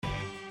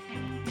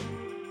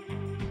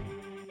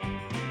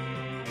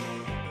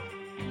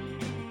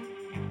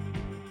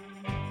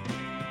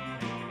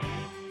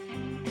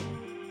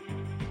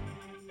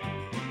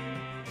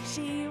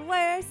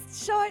wear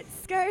short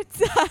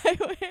skirts. I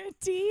wear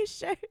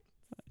t-shirts.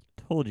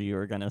 Told you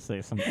were going to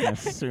say something as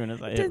soon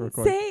as I hit Didn't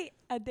record. say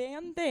a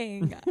damn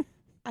thing.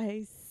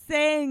 I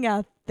sang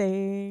a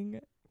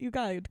thing. You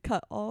gotta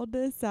cut all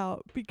this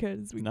out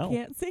because we No.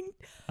 can't sing.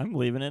 I'm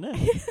leaving it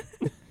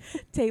in.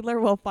 Taylor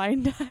will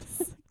find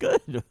us.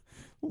 Good. A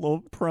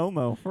little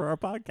promo for our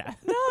podcast.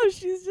 No,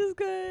 she's just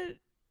gonna.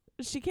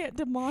 She can't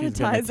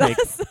demonetize take-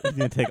 us. He's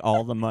going to take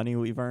all the money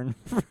we've earned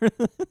for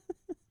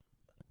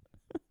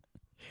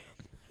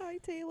Hi,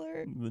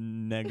 Taylor. the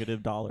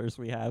negative dollars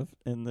we have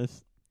in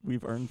this,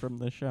 we've earned from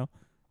this show.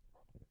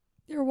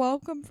 You're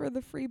welcome for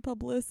the free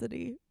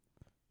publicity.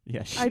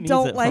 Yeah, she I needs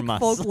don't it like from us.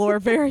 folklore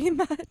very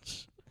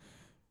much.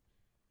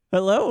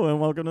 Hello, and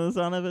welcome to the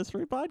Sound of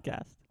History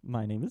podcast.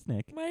 My name is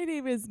Nick, My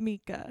name is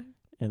Mika.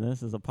 and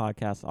this is a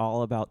podcast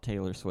all about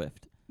Taylor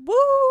Swift.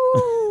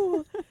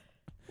 Woo!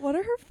 What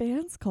are her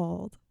fans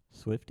called?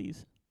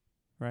 Swifties,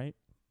 right?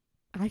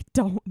 I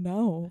don't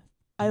know.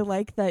 I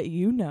like that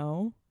you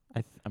know.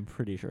 I'm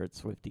pretty sure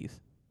it's Swifties.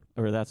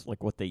 Or that's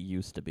like what they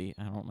used to be.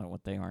 I don't know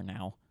what they are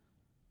now.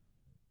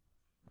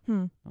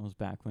 That was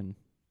back when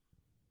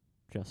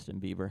Justin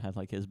Bieber had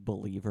like his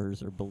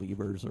Believers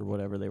or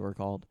whatever they were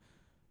called.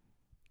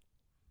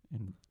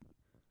 And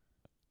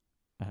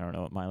I don't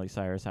know what Miley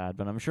Cyrus had,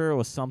 but I'm sure it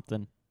was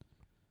something.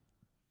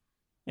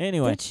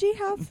 Anyway. Did she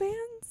have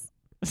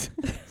fans?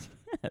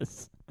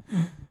 Yes.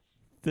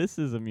 This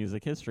is a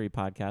music history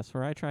podcast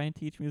where I try and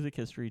teach music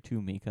history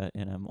to Mika,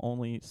 and I'm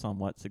only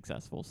somewhat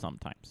successful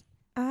sometimes.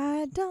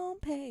 I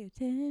don't pay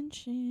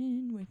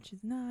attention, which is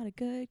not a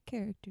good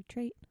character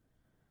trait.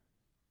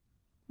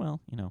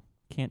 Well,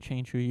 can't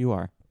change who you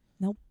are.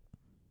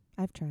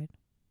 I've tried.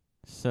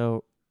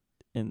 So,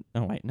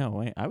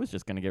 I was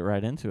just going to get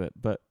right into it,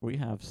 but we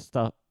have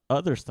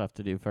other stuff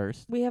to do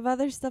first. We have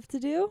other stuff to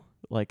do?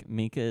 Like,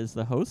 Mika is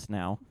the host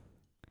now.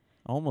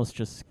 Almost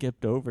just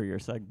skipped over your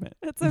segment.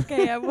 It's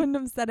okay. I wouldn't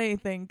have said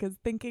anything because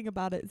thinking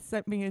about it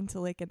sent me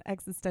into like an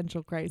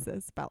existential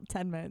crisis about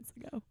 10 minutes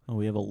ago. Well,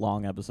 we have a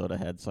long episode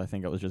ahead, so I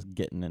think I was just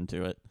getting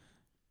into it.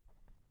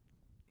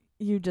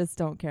 You just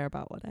don't care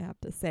about what I have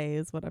to say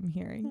is what I'm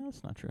hearing. No,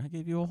 that's not true. I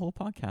gave you a whole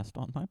podcast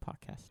on my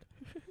podcast.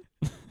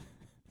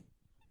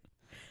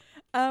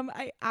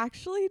 I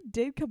actually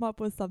did come up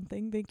with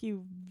something. Thank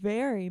you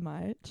very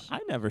much. I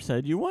never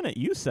said you won it.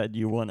 You said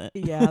you won it.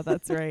 Yeah,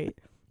 that's right.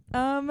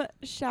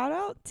 Shout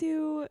out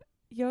to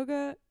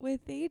Yoga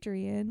with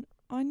Adrian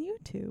on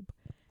YouTube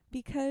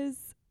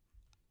because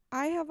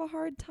I have a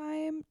hard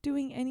time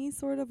doing any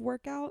sort of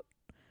workout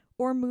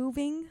or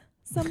moving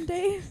some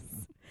days.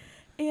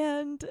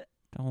 And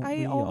Don't I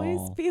we always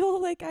all?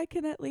 feel like I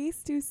can at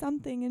least do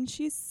something, and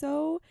she's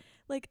so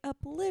like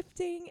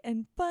uplifting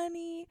and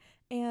funny,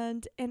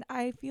 and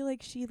I feel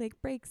like she like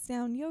breaks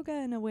down yoga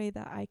in a way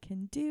that I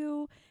can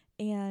do,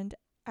 and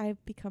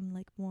I've become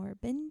like more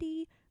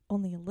bendy,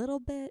 only a little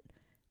bit,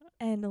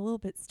 and a little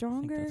bit I think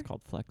stronger. that's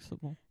called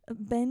flexible.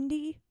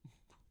 Bendy.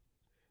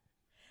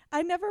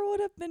 I never would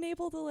have been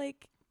able to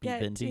like Be get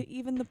bendy. to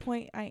even the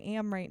point I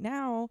am right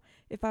now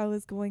if I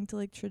was going to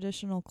like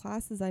traditional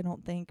classes, I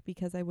don't think,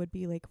 because I would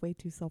be like way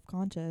too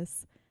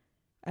self-conscious.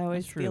 I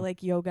always true. feel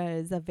like yoga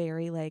is a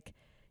very like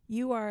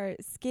you are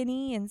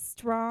skinny and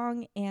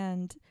strong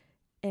and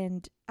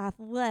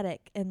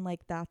athletic, and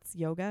like that's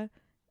yoga.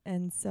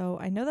 And so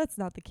I know that's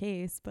not the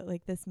case, but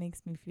like this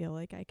makes me feel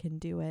like I can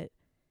do it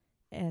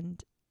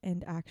and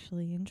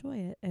actually enjoy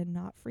it and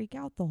not freak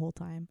out the whole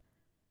time.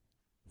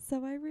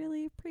 So I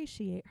really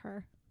appreciate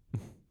her.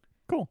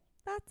 Cool.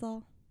 That's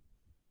all.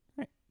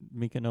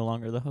 Mika no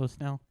longer the host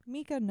now?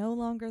 Mika no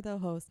longer the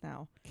host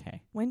now.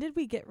 Okay. When did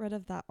we get rid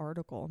of that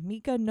article?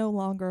 Mika no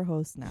longer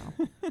host now.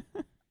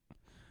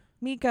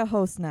 Mika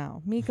host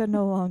now. Mika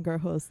no longer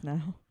host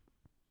now.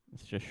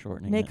 It's just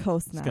shortening Nick it.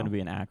 host It's now. going to be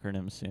an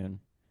acronym soon.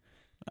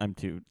 I'm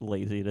too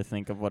lazy to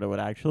think of what it would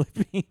actually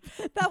be.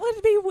 That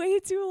would be way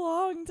too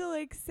long to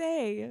like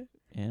say.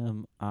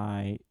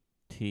 MITHN.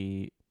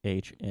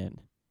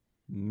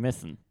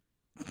 Missing.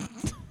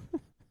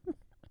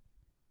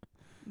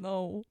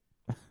 No.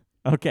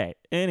 Okay.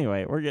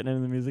 Anyway, we're getting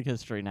into the music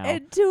history now.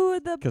 Into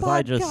the podcast. Because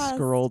I just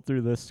scrolled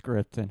through this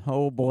script, and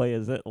oh boy,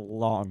 is it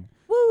long.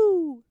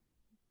 Woo.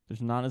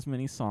 There's not as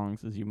many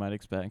songs as you might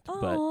expect,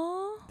 but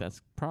Aww.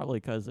 that's probably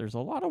because there's a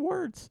lot of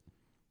words.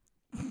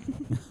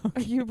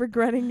 Are you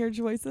regretting your A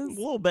choices?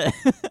 little bit.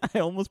 I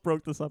almost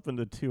broke this up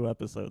into 2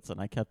 episodes, and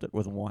I kept it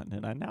with 1,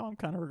 and now I'm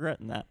kind of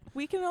regretting that.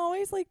 We can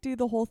always like do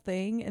the whole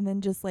thing and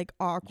then just like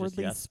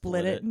awkwardly yeah,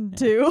 split split it it. in Yeah.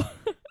 2.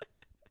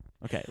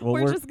 Okay, well,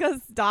 We're just going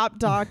to stop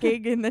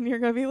talking and then you're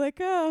going to be like,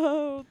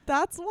 oh,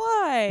 that's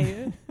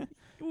why.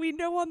 We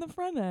know on the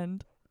front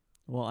end.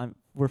 Well,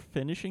 we're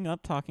finishing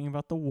up talking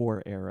about the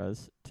war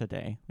eras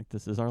today. Like,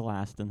 this is our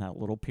last in that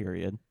little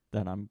period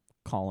that I'm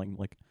calling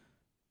like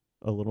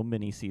a little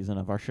mini season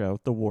of our show,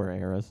 the war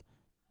eras,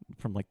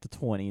 from like the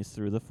 20s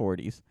through the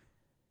 40s.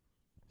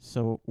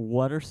 So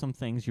what are some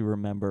things you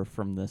remember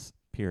from this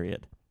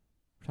period?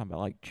 We're talking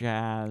about like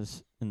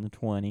jazz in the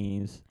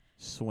 20s,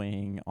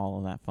 swing, all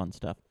of that fun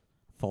stuff,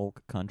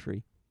 folk,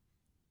 country.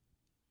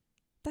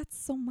 That's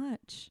so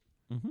much.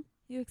 Mm-hmm.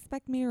 You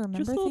expect me to remember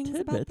Just little things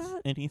about tidbits.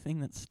 that? Anything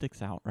that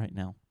sticks out right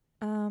now.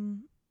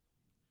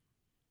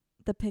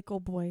 The Pickle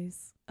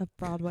Boys of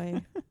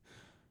Broadway.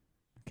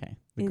 Okay.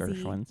 The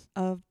Izzy Gershwins.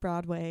 of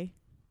Broadway.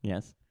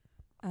 Yes.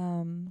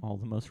 All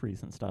the most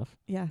recent stuff.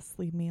 Yes,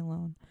 leave me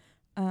alone.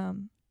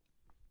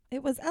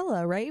 It was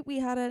Ella, right? We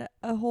had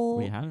a whole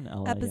We had an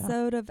Ella,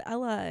 episode of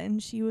Ella,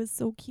 and she was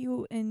so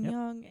cute and Yep.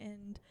 young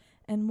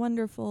and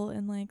wonderful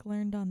and like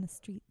learned on the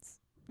streets.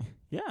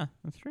 Yeah,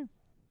 that's true.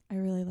 I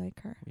really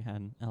like her. We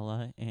had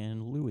Ella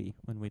and Louie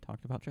when we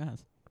talked about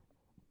jazz.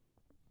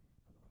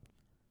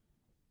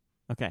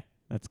 Okay,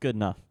 that's good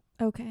enough.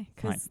 Okay,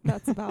 Fine. because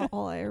that's about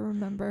all I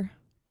remember.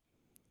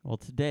 Well,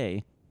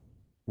 today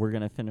we're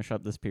going to finish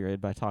up this period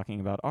by talking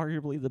about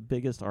arguably the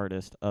biggest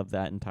artist of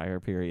that entire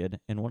period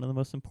and one of the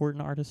most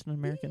important artists in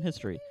American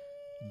history,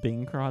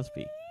 Bing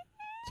Crosby.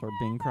 It's our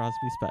Bing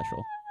Crosby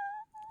special.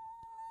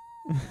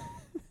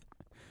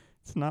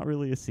 It's not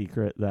really a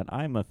secret that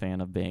I'm a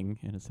fan of Bing,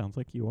 and it sounds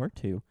like you are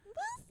too.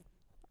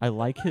 I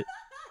like it.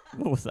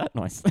 What was that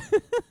noise?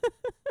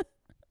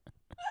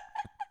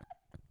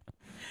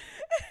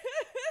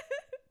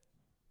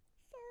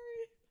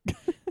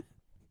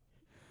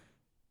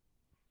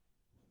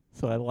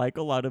 So I like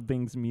a lot of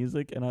Bing's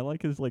music, and I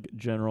like his like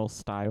general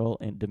style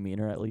and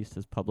demeanor, at least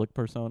his public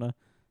persona.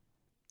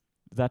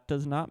 That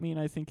does not mean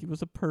I think he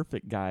was a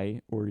perfect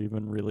guy or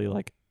even really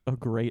like a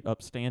great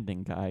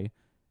upstanding guy.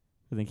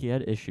 I think he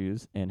had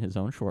issues and his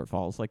own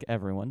shortfalls like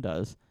everyone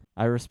does.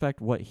 I respect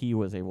what he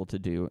was able to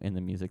do in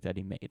the music that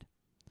he made.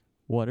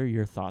 What are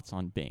your thoughts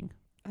on Bing?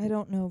 I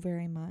don't know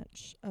very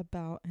much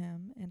about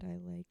him, and I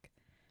like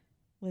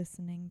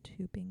listening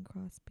to Bing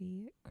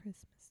Crosby at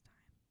Christmas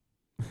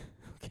time.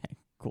 Okay,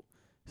 cool.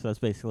 So that's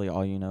basically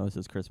all you know is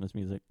his Christmas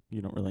music.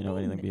 You don't really know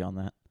anything beyond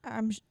that.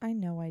 I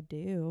know I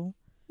do.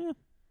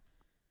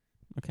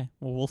 Okay,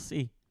 well, we'll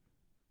see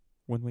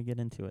when we get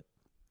into it.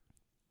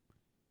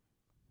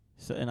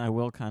 So, and I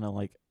will kind of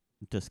like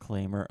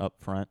disclaimer up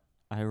front.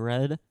 I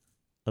read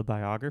a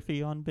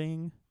biography on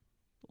Bing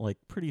like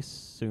pretty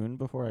soon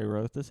before I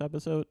wrote this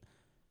episode,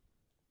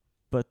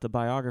 but the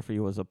biography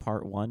was a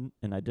part 1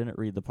 and I didn't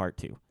read the part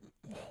 2.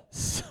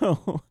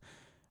 So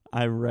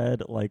I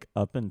read like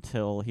up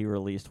until he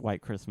released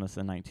White Christmas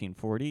in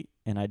 1940,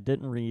 and I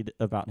didn't read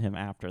about him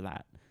after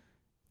that.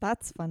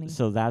 That's funny.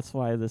 So that's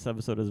why this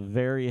episode is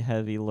very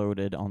heavy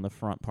loaded on the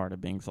front part of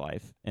Bing's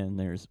life, and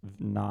there's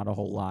not a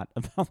whole lot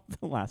about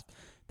the last.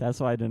 That's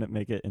why I didn't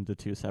make it into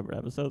 2 separate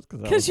episodes,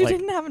 because you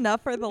didn't have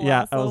enough for the last.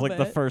 Yeah, I was like, bit.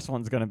 the first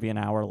one's going to be an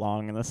hour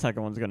long, and the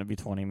second one's going to be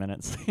 20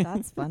 minutes.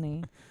 That's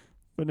funny.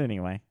 But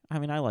anyway, I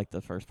mean, I like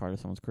the first part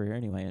of someone's career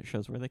anyway. It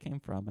shows where they came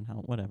from and how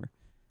whatever.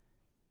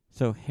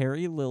 So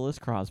Harry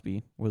Lillis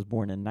Crosby was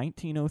born in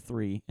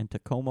 1903 in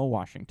Tacoma,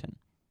 Washington.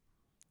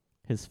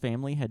 His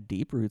family had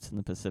deep roots in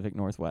the Pacific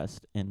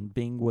Northwest, and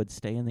Bing would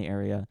stay in the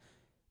area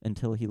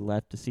until he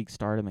left to seek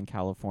stardom in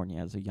California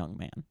as a young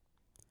man.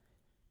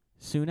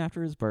 Soon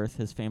after his birth,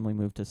 his family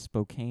moved to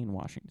Spokane,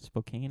 Washington.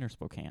 Spokane or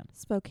Spokane?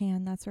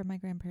 Spokane, that's where my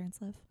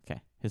grandparents live.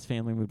 Okay. His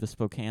family moved to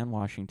Spokane,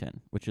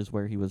 Washington, which is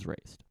where he was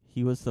raised.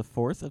 He was the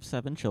 4th of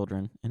 7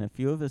 children, and a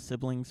few of his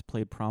siblings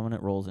played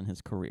prominent roles in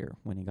his career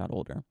when he got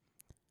older.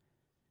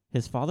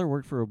 His father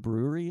worked for a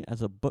brewery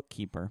as a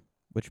bookkeeper,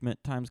 which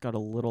meant times got a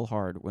little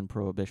hard when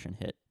Prohibition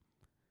hit.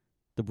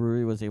 The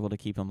brewery was able to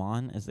keep him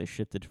on as they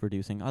shifted to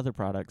producing other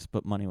products,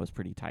 but money was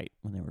pretty tight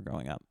when they were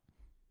growing up.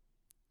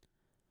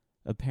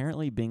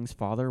 Apparently, Bing's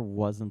father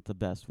wasn't the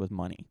best with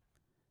money.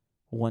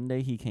 One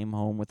day he came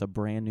home with a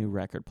brand new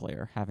record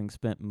player, having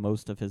spent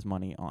most of his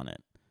money on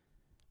it.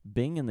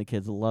 Bing and the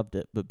kids loved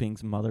it, but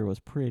Bing's mother was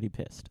pretty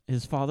pissed.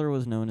 His father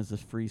was known as a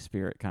free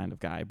spirit kind of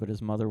guy, but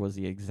his mother was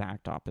the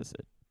exact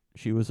opposite.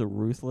 She was a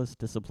ruthless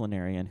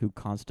disciplinarian who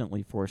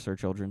constantly forced her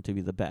children to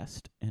be the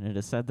best, and it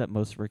is said that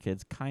most of her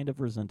kids kind of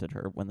resented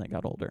her when they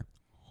got older.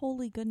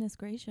 Holy goodness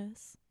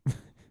gracious.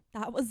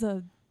 That was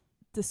a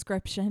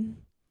description.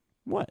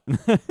 What?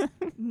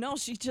 No,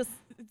 it's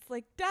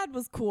like, Dad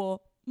was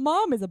cool.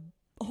 Mom is a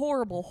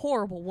horrible,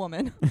 horrible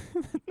woman.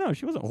 No,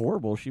 she wasn't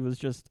horrible. She was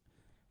just...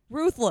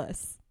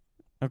 Ruthless.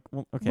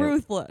 Okay.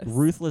 Ruthless.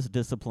 Ruthless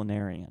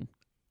disciplinarian.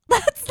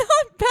 That's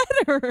not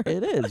better.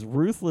 It is.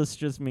 Ruthless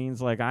just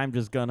means, like, I'm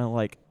just gonna,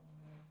 like,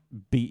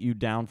 beat you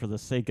down for the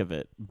sake of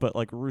it. But,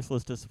 like,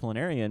 ruthless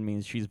disciplinarian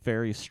means she's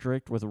very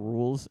strict with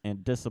rules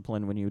and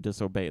discipline when you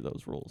disobey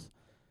those rules.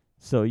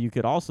 So you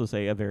could also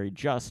say a very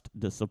just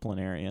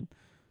disciplinarian.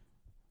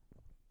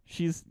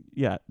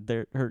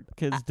 Her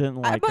kids didn't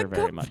like her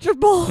very much.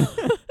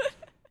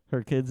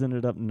 Her kids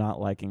ended up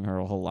not liking her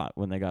a whole lot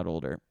when they got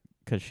older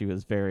because she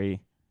was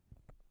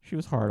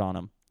hard on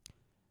them.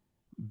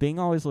 Bing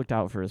always looked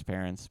out for his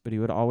parents, but he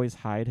would always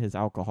hide his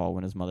alcohol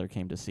when his mother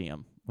came to see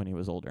him when he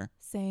was older.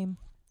 Same.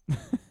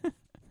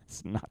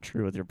 It's not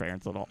true with your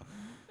parents at all.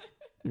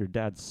 Your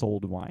dad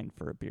sold wine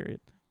for a period.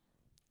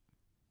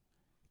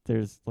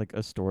 There's like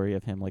a story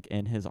of him like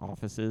in his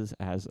offices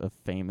as a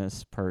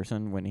famous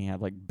person when he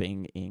had like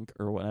Bing Inc.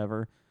 or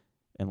whatever.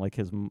 And like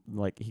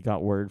he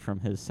got word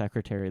from his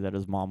secretary that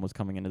his mom was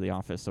coming into the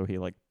office, so he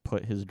like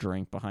put his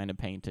drink behind a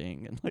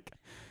painting and like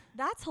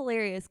That's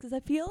hilarious because I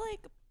feel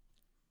like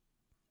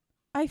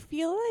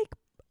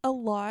a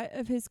lot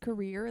of his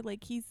career,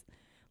 like he's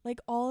like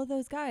all of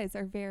those guys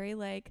are very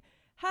like,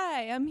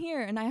 hi, I'm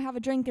here and I have a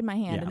drink in my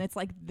hand, Yeah. and it's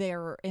like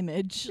their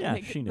image. Yeah,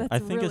 like she knew. that's I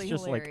think really it's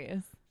just like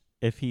hilarious.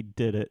 if he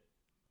did it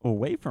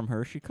away from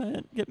her, she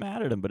couldn't get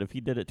mad at him. But if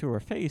he did it to her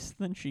face,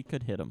 then she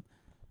could hit him.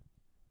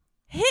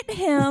 Hit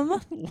him.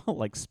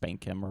 Like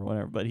spank him or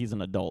whatever. But he's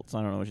an adult, so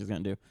I don't know what she's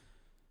going to do.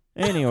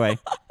 Anyway,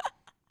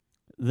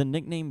 the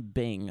nickname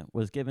Bing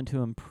was given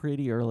to him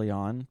pretty early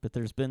on, but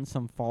there's been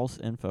some false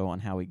info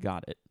on how he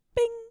got it.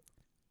 Bing.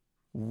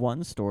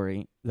 One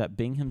story that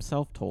Bing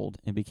himself told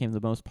and became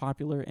the most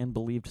popular and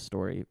believed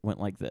story went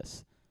like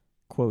this.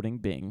 Quoting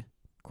Bing,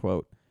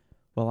 quote,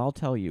 "Well, I'll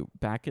tell you,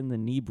 back in the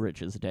knee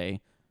breeches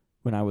day,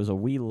 when I was a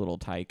wee little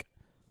tyke,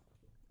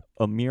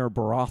 a mere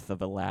broth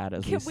of a lad,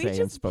 as Can we we say in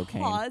just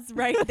Spokane." pause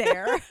right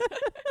there?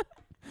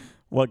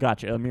 What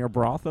got you? A mere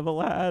broth of a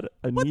lad?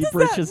 A What knee does that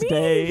breeches mean?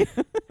 day?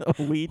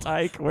 A wee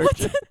tyke? Where'd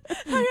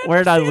I I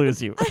understand-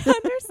 lose you? I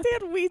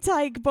understand wee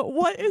tyke, but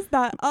what is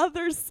that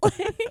other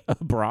slang?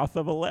 A broth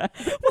of a lad?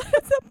 What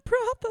is a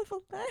broth of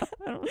a lad?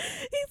 I don't,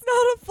 He's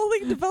not a fully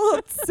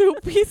developed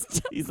soup.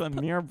 he's a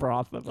mere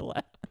broth of a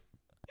lad.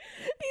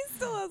 He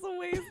still has a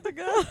ways to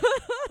go.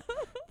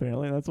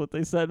 Apparently that's what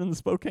they said in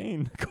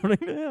Spokane,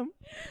 according to him.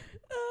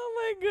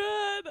 Oh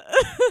my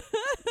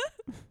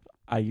god.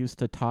 I used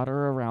to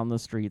totter around the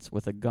streets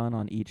with a gun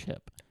on each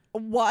hip.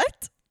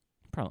 What?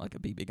 Probably like a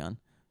BB gun.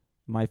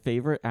 My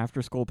favorite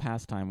after-school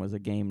pastime was a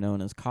game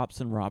known as Cops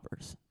and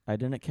Robbers. I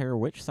didn't care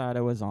which side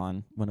I was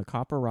on. When a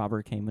cop or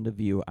robber came into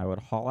view, I would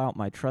haul out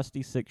my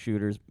trusty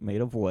six-shooters made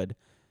of wood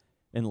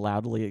and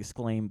loudly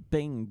exclaim,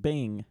 "Bing,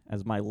 bing,"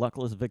 as my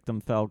luckless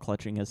victim fell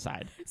clutching his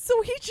side.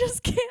 So he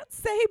just can't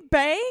say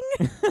bang?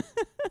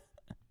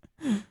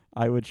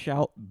 I would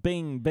shout,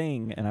 "Bing,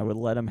 bing," and I would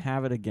let him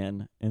have it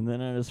again. And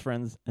then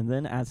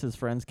as his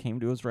friends came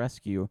to his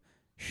rescue,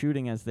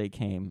 shooting as they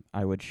came,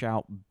 I would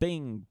shout,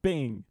 "Bing,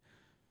 bing."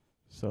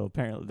 So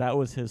apparently that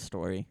was his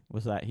story,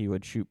 was that he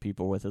would shoot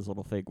people with his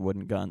little fake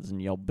wooden guns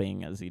and yell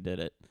 "bing" as he did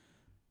it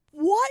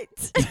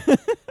What?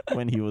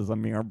 when he was a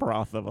mere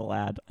broth of a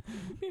lad.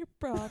 Mere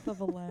broth of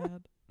a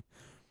lad.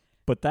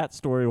 But that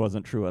story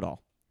wasn't true at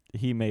all.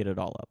 He made it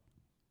all up.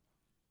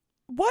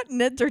 What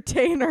an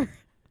entertainer.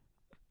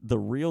 The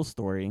real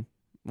story,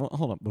 well,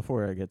 hold on,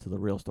 before I get to the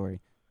real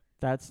story,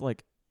 that's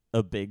like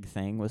a big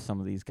thing with some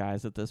of these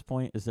guys at this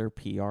point, is their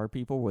PR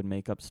people would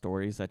make up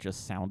stories that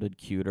just sounded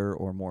cuter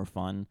or more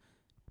fun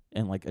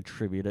and like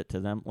attribute it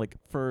to them. Like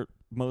for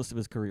most of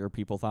his career,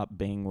 people thought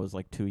Bing was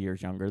like 2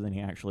 years younger than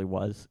he actually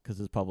was because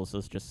his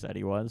publicist just said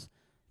he was.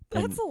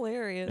 That's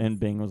hilarious. And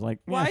Bing was like,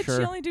 yeah, Why'd sure.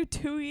 she only do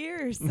 2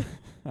 years?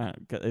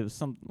 It was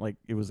some like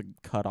it was a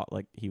cut off,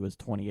 like he was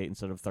 28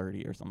 instead of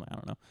 30 or something. I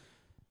don't know.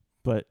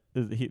 But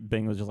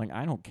Bing was just like,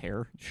 I don't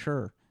care.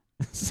 Sure.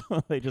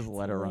 So they just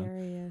let her run.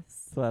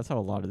 Hilarious. So that's how a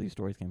lot of these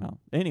stories came out.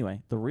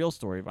 Anyway, the real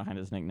story behind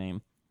his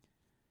nickname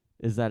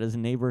is that his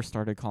neighbors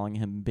started calling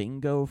him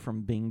Bingo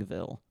from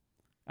Bingville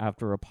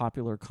after a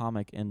popular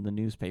comic in the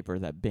newspaper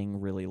that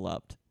Bing really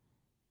loved.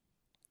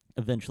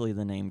 Eventually,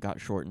 the name got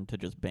shortened to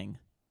just Bing.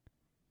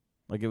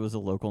 Like, it was a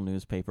local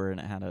newspaper, and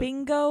it had a...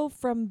 Bingo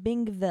from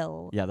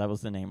Bingville. Yeah, that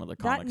was the name of the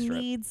comic That strip.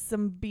 needs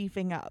some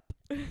beefing up.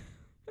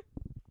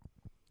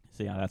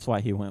 So, yeah, that's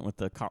why he went with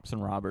the Cops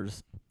and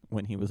Robbers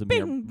when he was a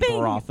Bing, mere bing.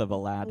 broth of a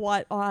lad.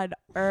 What on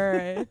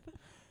earth?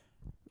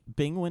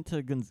 Bing went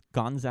to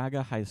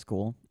Gonzaga High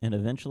School and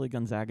eventually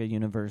Gonzaga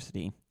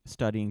University,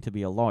 studying to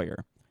be a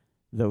lawyer,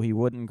 though he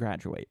wouldn't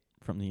graduate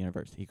from the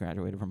university. He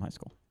graduated from high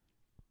school.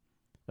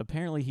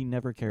 Apparently, he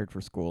never cared for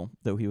school,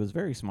 though he was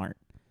very smart.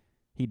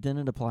 He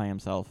didn't apply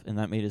himself, and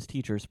that made his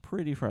teachers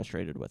pretty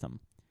frustrated with him.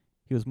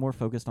 He was more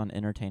focused on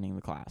entertaining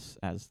the class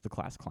as the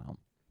class clown,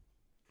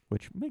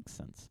 which makes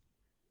sense.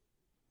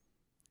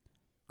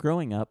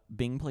 Growing up,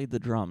 Bing played the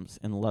drums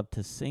and loved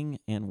to sing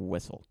and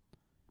whistle.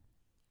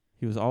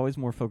 He was always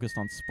more focused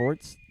on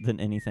sports than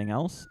anything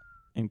else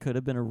and could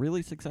have been a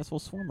really successful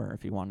swimmer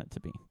if he wanted to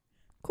be.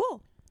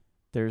 Cool.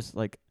 There's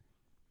like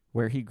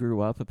where he grew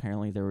up,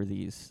 apparently there were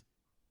this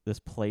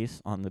place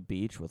on the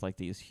beach with like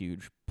these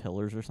huge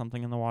pillars or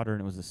something in the water,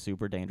 and it was a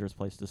super dangerous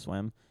place to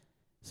swim.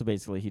 So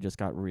basically he just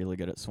got really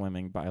good at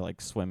swimming by like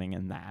swimming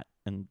in that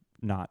and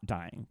not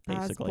dying,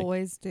 basically. As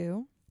boys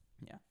do.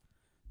 Yeah.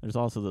 There's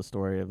also the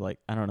story of like,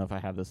 I don't know if I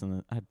have this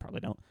I probably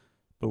don't,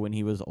 but when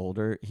he was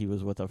older, he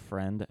was with a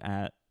friend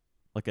at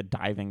like a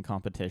diving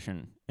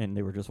competition and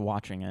they were just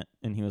watching it,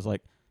 and he was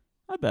like,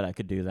 I bet I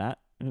could do that.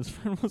 And his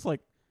friend was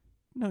like,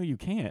 no, you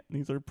can't.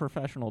 These are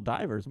professional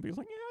divers. And he was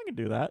like, yeah, I can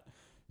do that.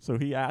 So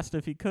he asked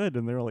if he could,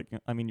 and they were like,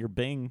 I mean, you're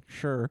Bing,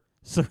 sure.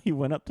 So he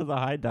went up to the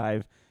high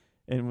dive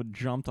and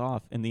jumped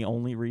off, and the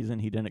only reason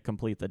he didn't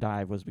complete the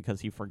dive was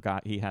because he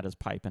forgot he had his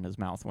pipe in his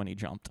mouth when he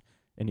jumped,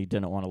 and he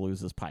didn't want to lose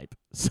his pipe.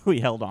 So he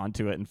held on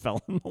to it and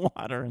fell in the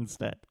water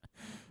instead.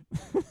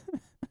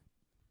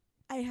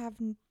 I have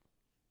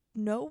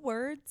no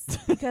words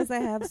because I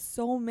have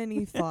so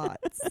many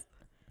thoughts.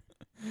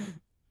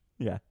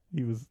 Yeah,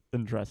 he was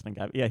an interesting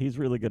guy. Yeah, he's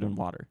really good in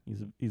water.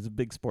 He's a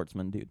big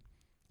sportsman, dude.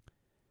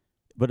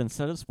 But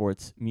instead of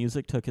sports,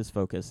 music took his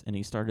focus, and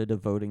he started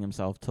devoting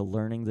himself to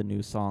learning the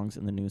new songs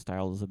and the new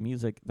styles of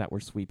music that were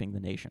sweeping the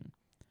nation.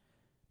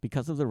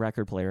 Because of the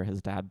record player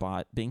his dad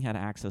bought, Bing had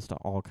access to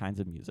all kinds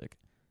of music.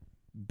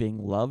 Bing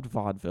loved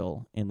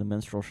vaudeville and the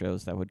minstrel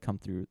shows that would come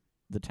through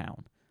the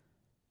town.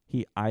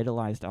 He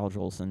idolized Al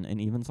Jolson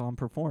and even saw him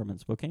perform in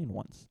Spokane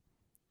once.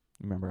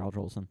 Remember Al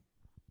Jolson?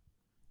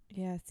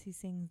 Yes, he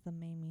sings the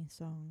Mamie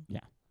song. Yeah.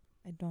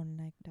 I don't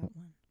like that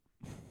one.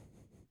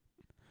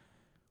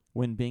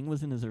 When Bing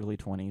was in his early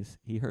 20s,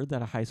 he heard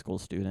that a high school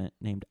student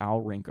named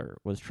Al Rinker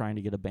was trying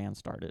to get a band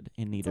started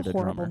and needed It's a a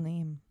horrible drummer.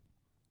 name.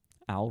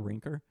 Al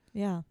Rinker?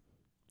 Yeah.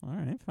 All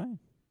right, fine.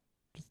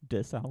 Just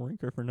diss Al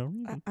Rinker for no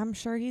reason. I'm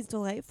sure he's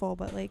delightful,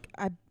 but like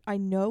I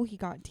know he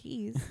got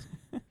teased.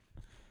 I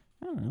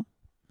don't know.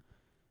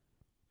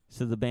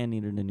 So the band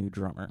needed a new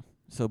drummer.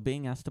 So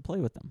Bing asked to play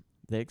with them.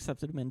 They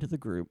accepted him into the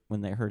group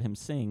when they heard him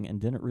sing and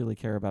didn't really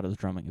care about his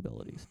drumming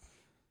abilities.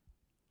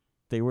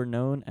 They were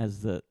known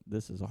as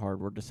this is a hard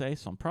word to say,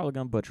 so I'm probably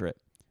going to butcher it,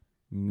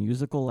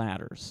 musical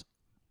ladders.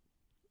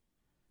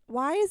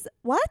 Why is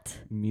what?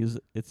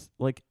 It's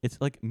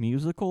like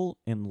musical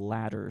and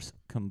ladders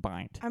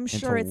combined. I'm into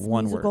sure it's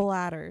one musical word.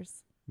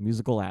 ladders.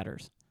 Musical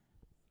ladders.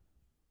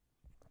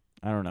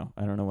 I don't know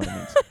what it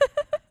means.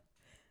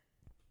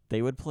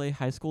 They would play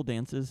high school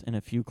dances in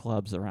a few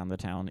clubs around the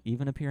town,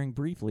 even appearing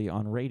briefly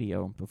on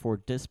radio before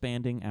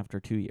disbanding after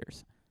 2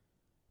 years.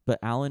 But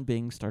Al and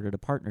Bing started a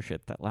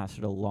partnership that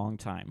lasted a long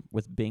time,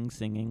 with Bing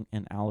singing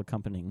and Al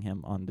accompanying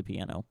him on the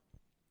piano.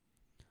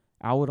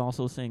 Al would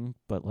also sing,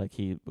 but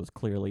he was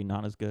clearly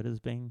not as good as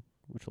Bing,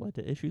 which led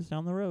to issues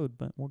down the road,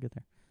 but we'll get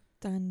there.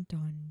 Dun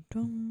dun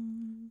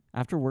dun.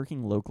 After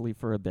working locally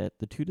for a bit,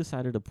 the two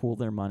decided to pool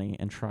their money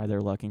and try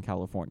their luck in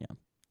California.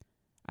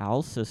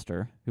 Al's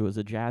sister, who was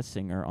a jazz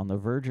singer on the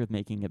verge of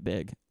making it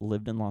big,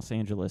 lived in Los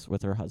Angeles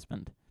with her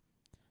husband.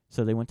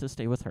 So they went to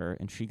stay with her,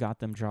 and she got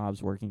them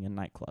jobs working in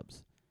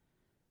nightclubs.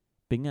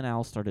 Bing and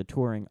Al started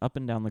touring up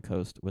and down the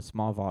coast with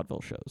small vaudeville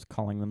shows,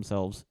 calling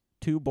themselves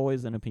Two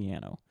Boys and a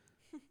Piano,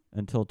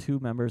 until two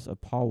members of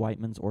Paul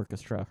Whiteman's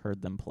orchestra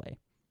heard them play,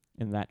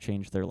 and that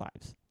changed their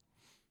lives.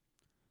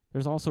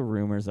 There's also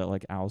rumors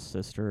that Al's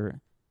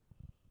sister,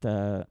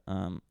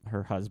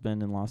 her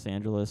husband in Los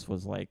Angeles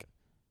was I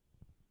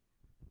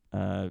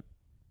don't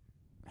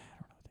know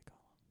what they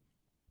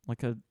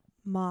call him,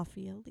 a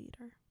Mafia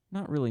leader.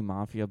 not really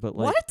mafia, but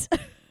What?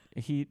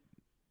 he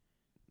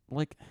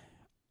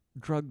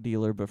drug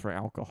dealer, but for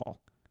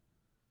alcohol.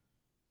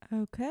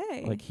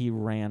 Okay. He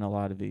ran a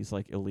lot of these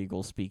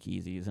illegal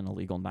speakeasies and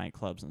illegal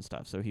nightclubs and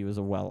stuff. So he was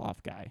a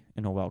well-off guy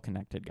and a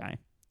well-connected guy.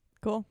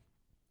 Cool.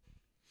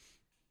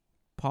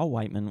 Paul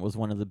Whiteman was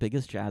one of the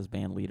biggest jazz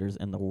band leaders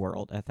in the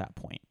world at that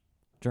point.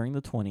 During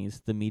the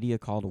 1920s, the media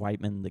called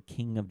Whiteman the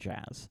king of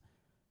jazz.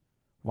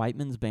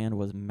 Whiteman's band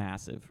was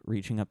massive,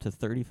 reaching up to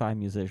 35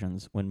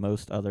 musicians when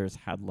most others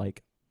had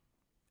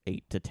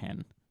 8 to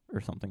 10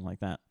 or something like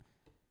that.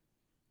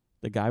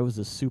 The guy was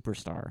a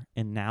superstar,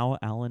 and now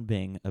Alan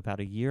Bing, about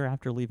a year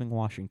after leaving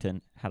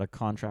Washington, had a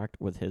contract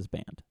with his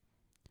band.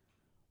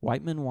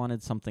 Whiteman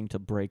wanted something to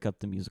break up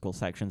the musical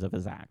sections of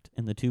his act,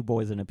 and the Two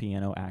Boys and a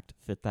Piano act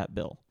fit that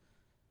bill.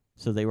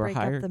 So they were Break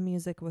hired. up the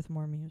music with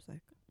more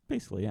music.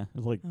 Basically, yeah. It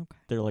was Okay.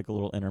 they're a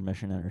little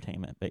intermission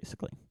entertainment,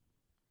 basically.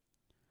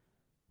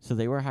 So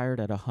they were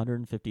hired at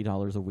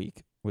 $150 a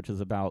week, which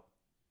is about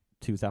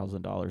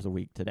 $2,000 a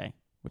week today.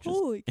 Which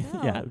Holy is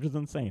cow. yeah, which is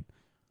insane.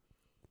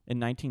 In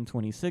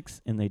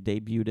 1926, and they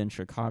debuted in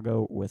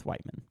Chicago with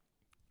Whiteman.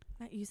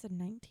 You said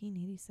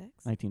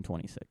 1986?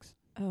 1926.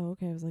 Oh,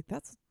 okay. I was like,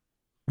 that's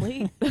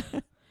late.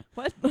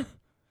 What?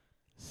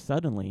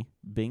 Suddenly,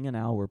 Bing and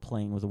Al were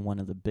playing with one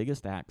of the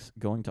biggest acts,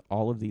 going to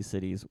all of these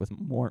cities with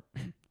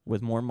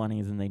more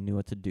money than they knew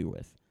what to do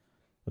with.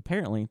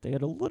 Apparently, they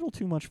had a little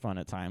too much fun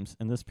at times,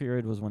 and this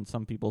period was when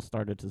some people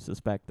started to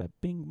suspect that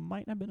Bing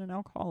might have been an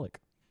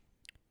alcoholic.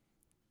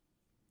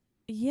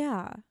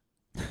 Yeah.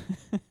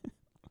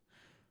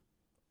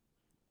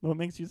 What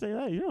makes you say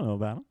that? You don't know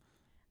about him.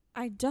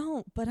 I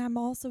don't, but I'm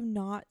also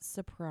not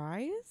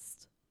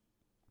surprised.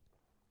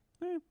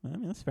 I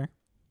mean, that's fair.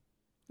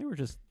 They were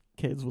just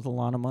kids with a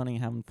lot of money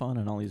having fun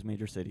in all these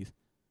major cities.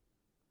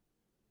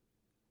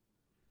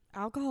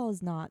 Alcohol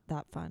is not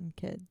that fun,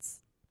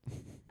 kids.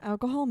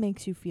 Alcohol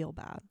makes you feel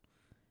bad.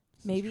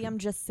 Maybe I'm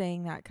just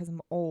saying that 'cause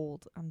I'm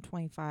old. I'm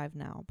 25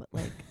 now, but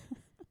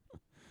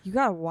you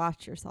gotta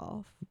watch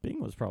yourself. Bing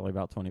was probably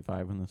about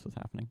 25 when this was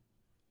happening.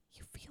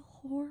 You feel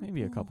horrible.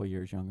 Maybe a couple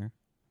years younger.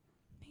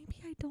 Maybe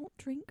I don't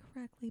drink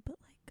correctly, but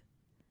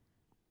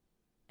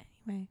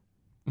anyway.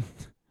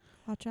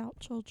 Watch out,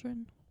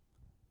 children.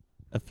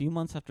 A few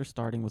months after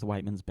starting with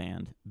Whiteman's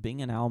band,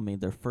 Bing and Al made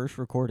their first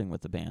recording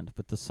with the band,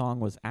 but the song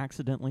was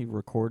accidentally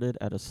recorded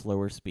at a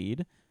slower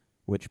speed,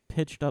 which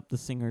pitched up the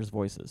singers'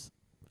 voices.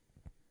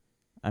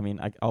 I mean,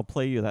 I'll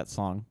play you that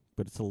song,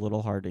 but it's a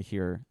little hard to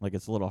hear.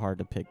 It's a little hard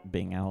to pick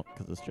Bing out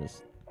because it's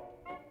just,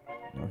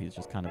 he's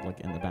just kind of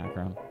in the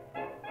background.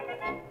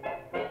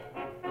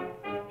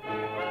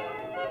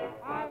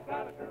 I've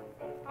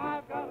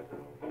got a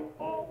girl,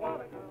 oh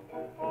what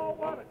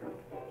a girl,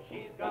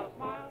 she's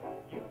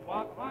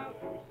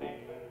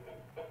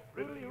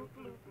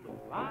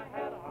I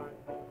had a heart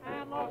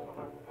and lost my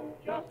heart.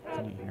 Just had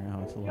Can you hear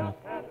how it's a little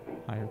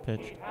higher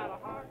pitched? She had a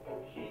heart,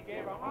 she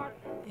gave her heart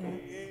to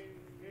me.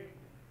 Yes.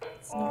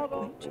 It's not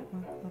quite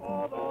chipmunk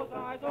All level. those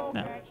eyes, oh,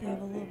 No. can't They you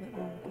have a little see? bit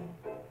more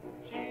to go.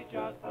 She's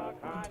just the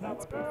kind Until of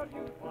it's a girl perfect.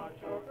 you want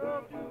your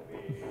girl to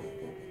be.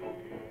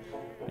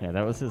 Yeah,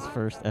 that was his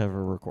first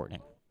ever recording.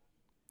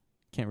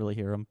 Can't really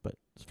hear him, but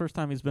it's the first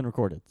time he's been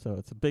recorded, so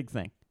it's a big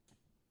thing.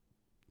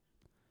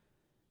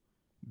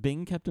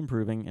 Bing kept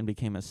improving and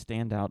became a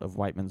standout of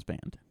Whiteman's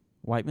band.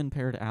 Whiteman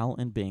paired Al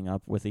and Bing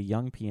up with a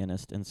young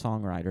pianist and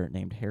songwriter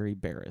named Harry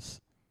Barris.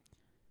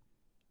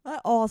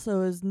 That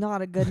also is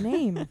not a good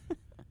name.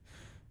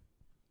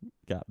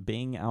 Got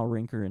Bing, Al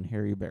Rinker, and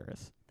Harry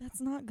Barris.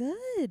 That's not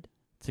good.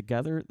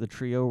 Together, the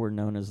trio were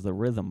known as the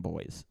Rhythm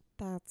Boys.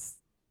 That's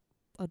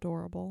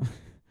adorable.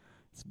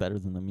 It's better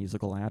than the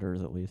musical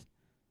Adders, at least.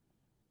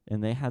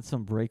 And they had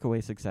some breakaway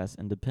success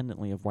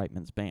independently of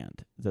Whiteman's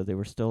band, though they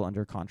were still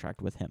under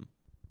contract with him.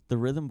 The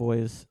Rhythm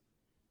Boys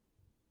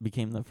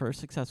became the first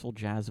successful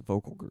jazz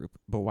vocal group,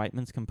 but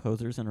Whiteman's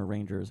composers and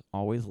arrangers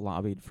always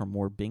lobbied for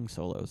more Bing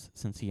solos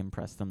since he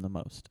impressed them the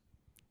most.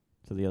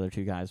 So the other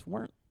two guys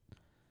weren't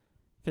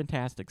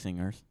fantastic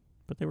singers,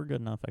 but they were good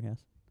enough, I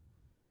guess.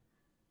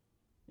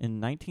 In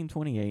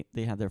 1928,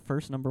 they had their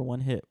first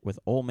 #1 hit with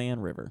Old Man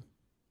River.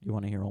 You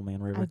want to hear Old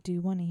Man I River?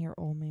 do want to hear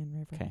Old Man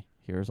River. Okay,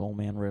 here's Old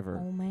Man River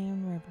Old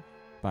Man River.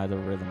 by the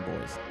Rhythm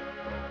Boys.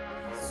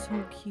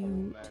 So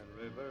cute. Man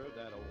River,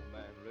 that old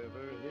man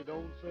River, he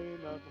don't say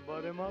nothing,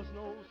 but he must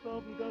know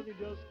something, 'cause he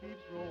just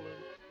keeps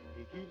rolling.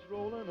 He keeps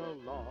rolling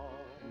along,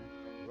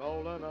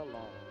 rolling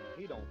along.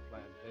 He don't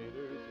plant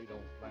taters, he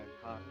don't plant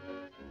cotton.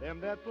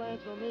 Them that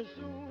plants them is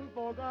soon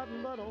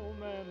forgotten, but old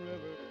man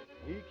River,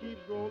 he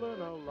keeps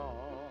rolling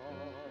along.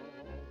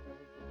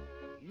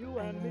 You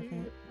I and love me,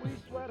 it. we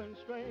sweat and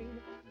strain,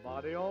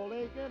 body all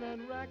aching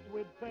and racked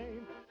with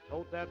pain.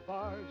 Tote that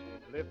barge,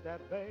 lift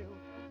that bale,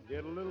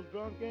 get a little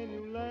drunk and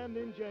you land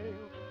in jail.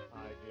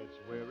 I gets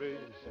weary,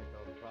 sick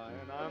of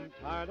trying, I'm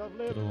tired of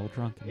Get a living, little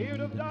drunk and feared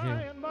end of in jail.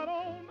 dying, but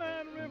old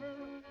man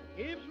River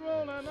keeps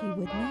rolling He would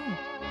know. along.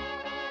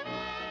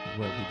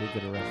 Well, he did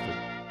get arrested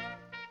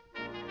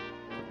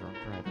for drunk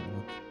driving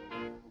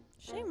once.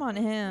 Shame on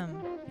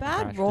him.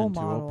 Bad Crashed role into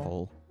a model.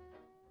 pole.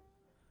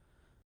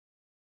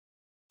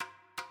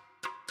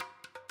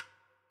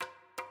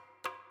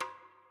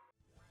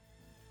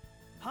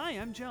 Hi,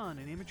 I'm John,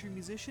 an amateur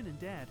musician and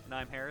dad, And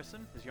I'm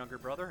Harrison, his younger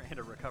brother and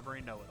a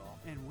recovering know-it-all.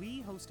 and we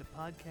host a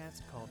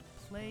podcast called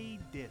Play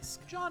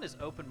Disc. John is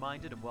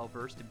open-minded and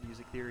well-versed in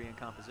music theory and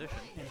composition.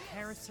 And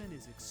Harrison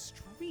is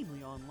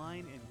extremely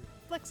online and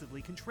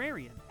reflexively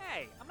contrarian.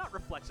 Hey, I'm not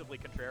reflexively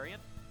contrarian.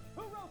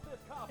 Who wrote this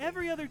copy?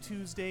 Every other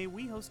Tuesday,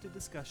 we host a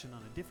discussion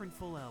on a different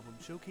full album,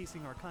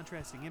 showcasing our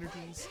contrasting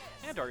energies,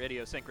 And our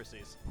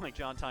idiosyncrasies, like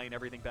John tying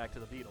everything back to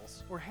the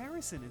Beatles. or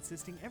Harrison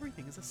insisting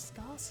everything is a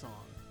ska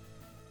song.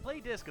 Play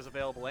Disc is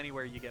available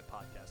anywhere you get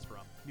podcasts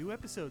from. New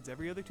episodes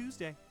every other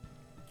Tuesday.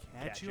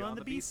 Catch you on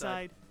the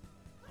B-side.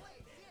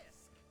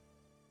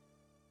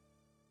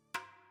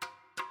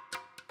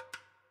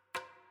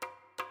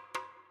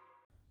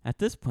 At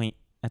this point,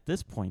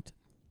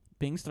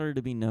 Bing started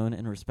to be known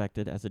and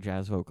respected as a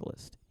jazz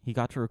vocalist. He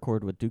got to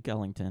record with Duke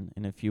Ellington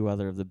and a few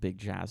other of the big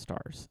jazz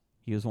stars.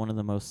 He was one of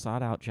the most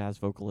sought-out jazz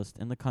vocalists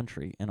in the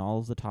country, and all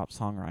of the top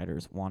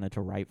songwriters wanted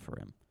to write for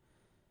him.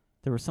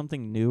 There was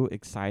something new,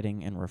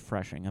 exciting, and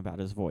refreshing about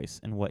his voice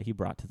and what he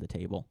brought to the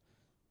table.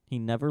 He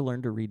never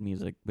learned to read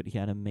music, but he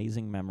had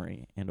amazing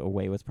memory and a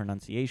way with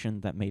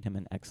pronunciation that made him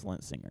an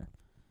excellent singer.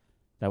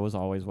 That was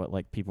always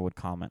what people would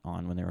comment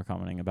on when they were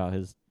commenting about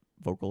his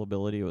vocal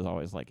ability. It was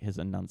always his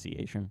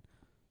enunciation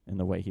and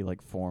the way he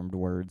formed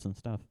words and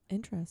stuff.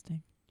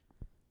 Interesting.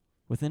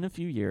 Within a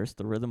few years,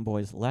 the Rhythm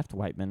Boys left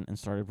Whiteman and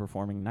started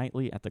performing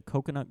nightly at the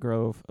Coconut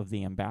Grove of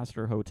the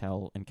Ambassador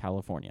Hotel in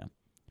California,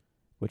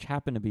 which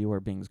happened to be where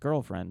Bing's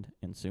girlfriend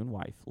and soon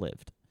wife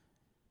lived.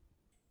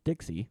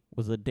 Dixie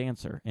was a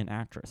dancer and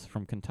actress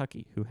from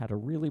Kentucky who had a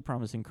really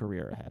promising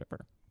career ahead of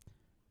her.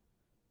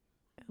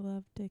 I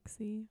love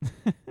Dixie.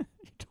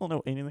 You don't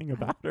know anything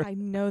about her? I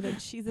know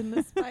that she's an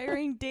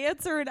aspiring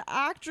dancer and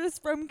actress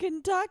from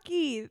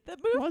Kentucky that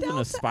moved Wasn't out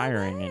to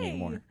aspiring LA.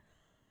 anymore.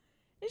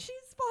 And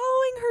she's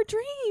following her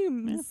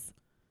dreams.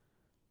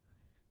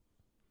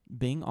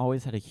 Bing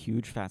always had a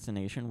huge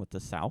fascination with the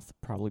South,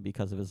 probably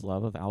because of his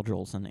love of Al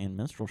Jolson and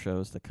minstrel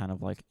shows that kind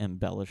of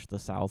embellished the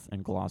South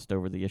and glossed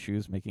over the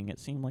issues, making it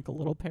seem like a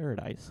little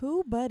paradise.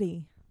 Who,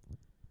 buddy?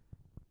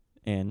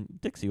 And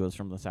Dixie was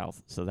from the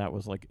South, so that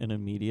was an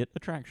immediate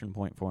attraction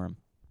point for him.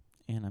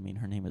 And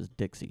her name is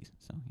Dixie,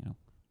 so,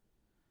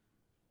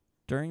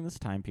 During this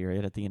time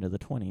period at the end of the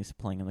 20s,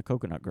 playing in the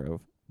Coconut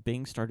Grove,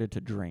 Bing started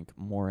to drink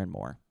more and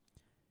more.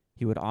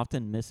 He would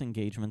often miss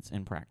engagements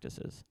and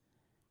practices.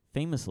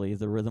 Famously,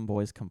 the Rhythm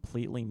Boys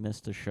completely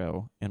missed a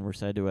show and were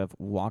said to have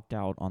walked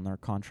out on their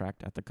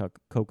contract at the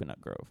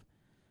Coconut Grove.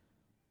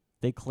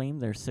 They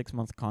claimed their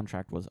 6-month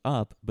contract was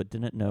up, but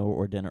didn't know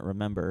or didn't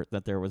remember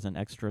that there was an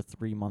extra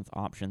 3-month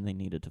option they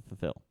needed to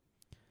fulfill.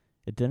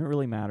 It didn't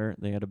really matter.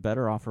 They had a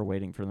better offer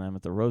waiting for them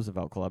at the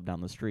Roosevelt Club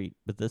down the street,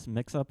 but this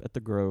mix-up at the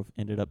Grove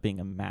ended up being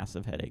a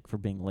massive headache for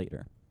Bing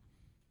later.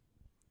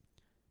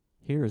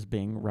 Here is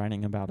Bing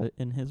writing about it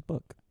in his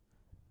book.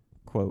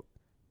 Quote,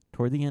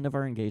 "Toward the end of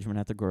our engagement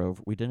at the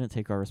Grove, we didn't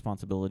take our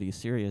responsibilities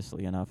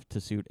seriously enough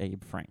to suit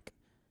Abe Frank.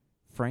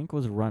 Frank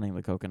was running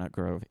the Coconut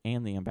Grove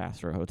and the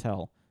Ambassador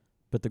Hotel,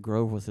 but the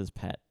Grove was his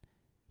pet.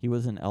 He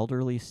was an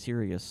elderly,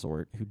 serious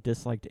sort who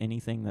disliked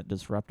anything that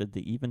disrupted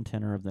the even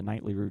tenor of the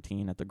nightly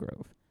routine at the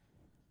Grove.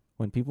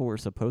 When people were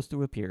supposed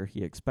to appear,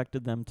 he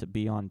expected them to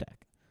be on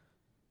deck.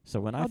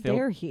 So when How I failed,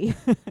 dare he?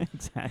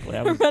 exactly,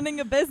 I was Running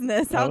a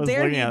business. I How was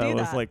dare looking he at it, do I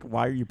was that? like,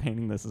 why are you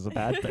painting this as a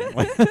bad thing?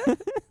 Like,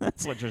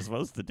 that's what you're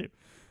supposed to do.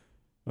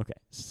 Okay,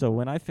 so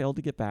when I failed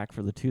to get back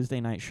for the Tuesday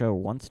night show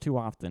once too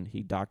often,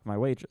 he docked my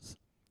wages.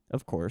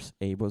 Of course,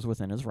 Abe was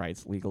within his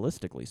rights,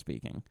 legalistically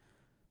speaking,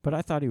 but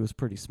I thought he was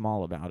pretty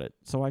small about it,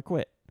 so I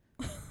quit.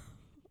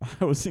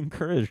 I was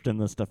encouraged in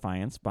this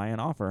defiance by an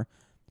offer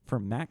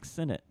from Max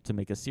Sennett to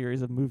make a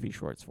series of movie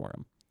shorts for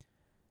him.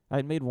 I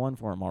had made one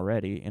for him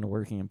already, and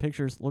working in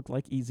pictures looked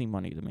like easy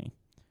money to me.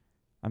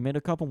 I made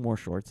a couple more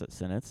shorts at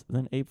Sennett's,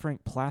 then Abe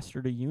Frank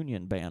plastered a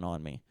union ban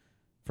on me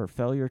for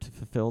failure to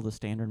fulfill the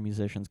standard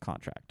musician's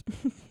contract.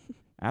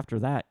 After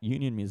that,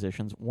 union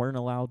musicians weren't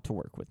allowed to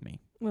work with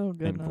me. Oh, End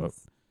quote.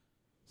 goodness.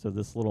 So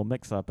this little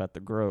mix-up at the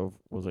Grove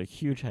was a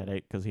huge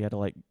headache because he had to,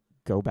 like,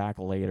 go back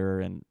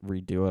later and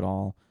redo it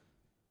all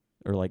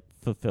or, like,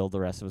 fulfill the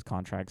rest of his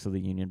contract so the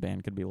union ban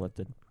could be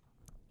lifted.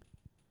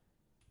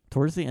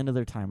 Towards the end of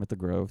their time at the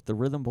Grove, the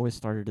Rhythm Boys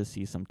started to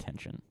see some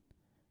tension.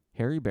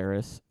 Harry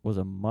Barris was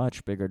a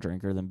much bigger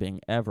drinker than Bing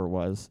ever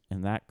was,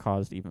 and that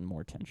caused even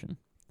more tension.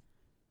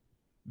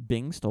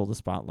 Bing stole the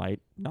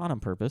spotlight, not on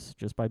purpose,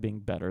 just by being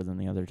better than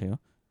the other two.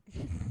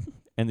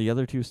 And the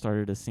other two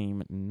started to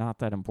seem not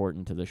that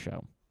important to the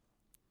show.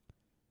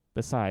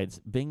 Besides,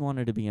 Bing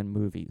wanted to be in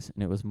movies,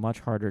 and it was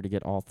much harder to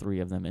get all three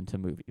of them into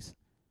movies.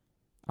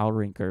 Al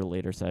Rinker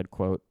later said,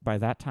 quote, "By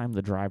that time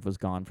the drive was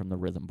gone from the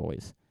Rhythm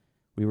Boys.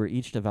 We were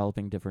each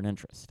developing different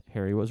interests.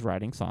 Harry was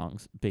writing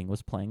songs, Bing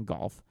was playing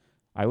golf,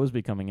 I was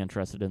becoming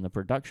interested in the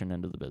production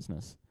end of the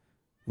business.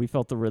 We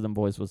felt the Rhythm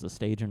Boys was a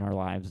stage in our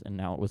lives, and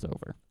now it was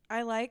over."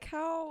 I like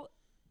how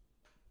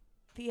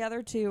the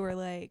other two were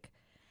like,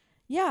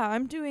 yeah,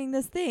 I'm doing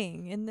this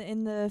thing in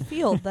the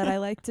field that I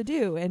like to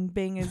do, and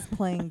Bing is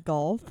playing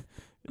golf.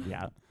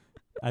 Yeah.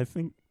 I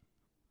think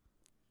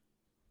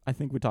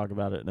we talk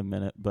about it in a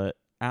minute, but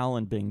Al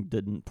and Bing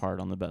didn't part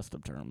on the best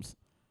of terms.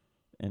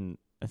 And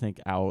I think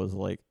Al was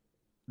like,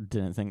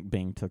 didn't think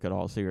Bing took it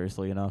all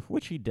seriously enough,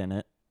 which he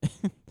didn't.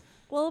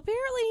 Well,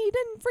 apparently he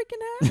didn't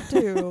freaking have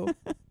to.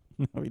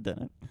 No, he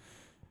didn't.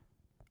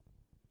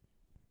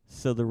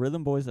 So the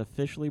Rhythm Boys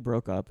officially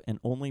broke up, and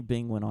only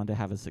Bing went on to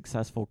have a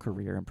successful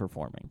career in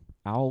performing.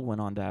 Al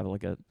went on to have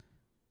like a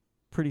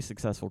pretty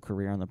successful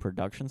career on the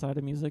production side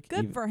of music.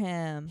 Good for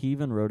him. He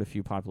even wrote a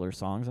few popular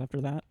songs after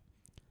that.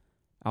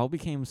 Al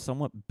became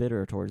somewhat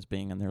bitter towards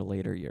Bing in their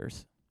later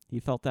years. He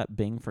felt that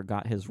Bing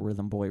forgot his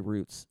Rhythm Boy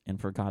roots and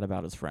forgot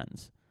about his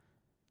friends.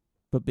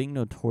 But Bing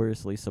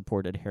notoriously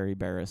supported Harry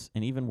Barris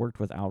and even worked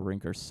with Al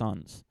Rinker's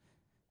sons.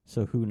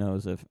 So who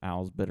knows if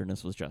Al's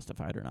bitterness was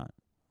justified or not.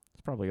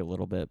 It's probably a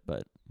little bit,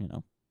 but,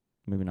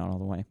 maybe not all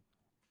the way.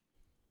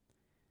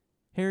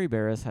 Harry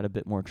Barris had a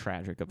bit more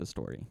tragic of a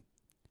story.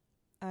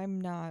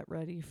 I'm not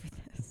ready for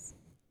this.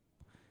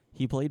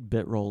 He played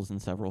bit roles in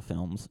several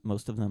films,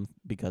 most of them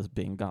because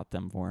Bing got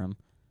them for him,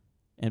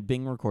 and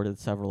Bing recorded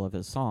several of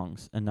his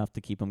songs, enough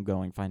to keep him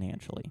going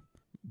financially.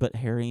 But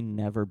Harry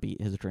never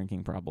beat his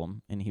drinking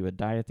problem, and he would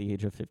die at the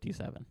age of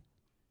 57.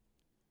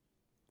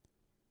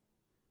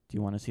 Do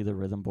you want to see the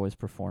Rhythm Boys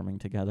performing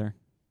together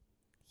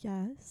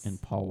Yes. in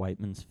Paul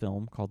Whiteman's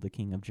film called The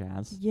King of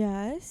Jazz?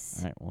 Yes.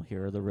 All right, well,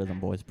 here are the Rhythm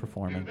Boys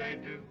performing. They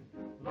do,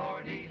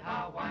 Lordy,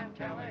 how I'm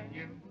telling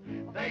you,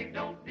 they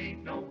don't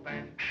need no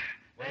band.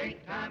 They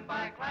time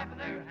by clapping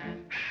their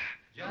hands,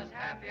 just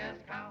happy as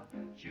cows,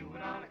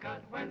 chewing on a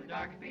cud when the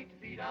dark beat to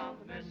feed on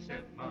the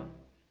Mississippi mud.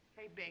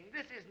 Hey, Bing,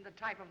 this isn't the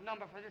type of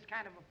number for this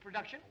kind of a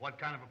production. What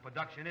kind of a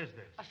production is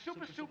this? A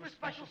super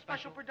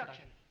special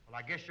production. Well,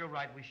 I guess you're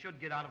right. We should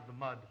get out of the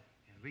mud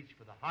and reach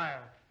for the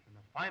higher and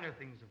the finer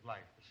things of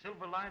life. The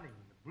silver lining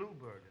and the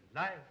bluebird and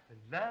life and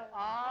love.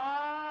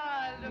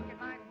 Ah, look at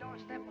my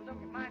doorstep, look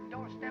at my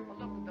doorstep,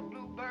 look at the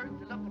bluebirds,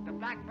 look at the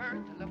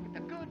blackbirds, look at the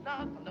good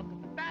luck, look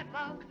at the bad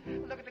luck,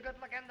 look at the good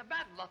luck and the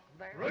bad luck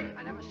there. Right.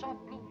 I never saw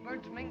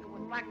bluebirds mingle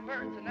with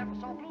blackbirds, I never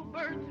saw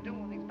bluebirds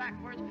doing things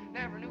backwards,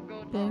 never knew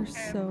good They're luck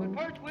so and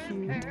good birds with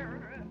cute.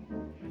 care.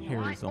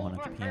 Harry's the one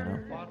at the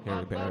piano,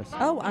 Harry Barris.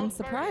 Oh, I'm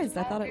surprised.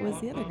 I thought it was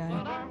the other guy.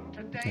 No.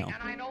 And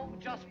I know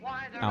just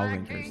why they're Al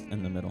acting Rinker's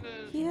in the middle.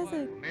 He has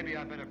a Maybe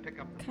I better pick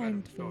up the kind thread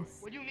of the story. face.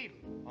 Well, you need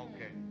them.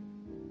 Okay.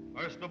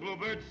 First the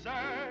bluebird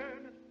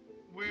said,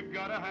 we've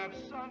got to have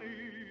sunny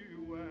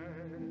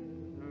weather.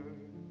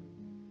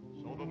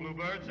 So the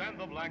bluebirds and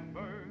the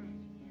blackbirds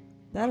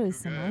That is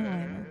some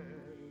eyeliner.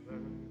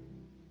 together.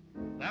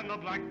 Then the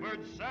blackbird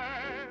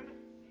said,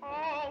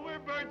 oh, we're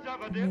birds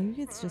of a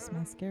Maybe it's just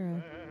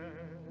mascara.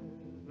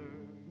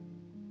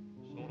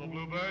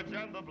 bluebirds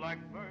and the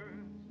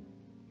blackbirds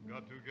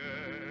got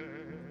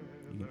together.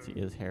 You can see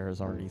his hair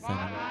is already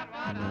thinning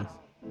in this.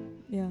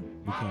 Yeah.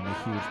 Became a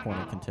huge point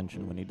of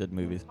contention when he did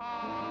movies.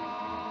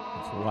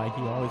 That's why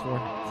he always wore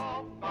hats.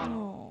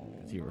 Oh.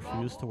 Because he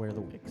refused to wear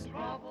the wigs.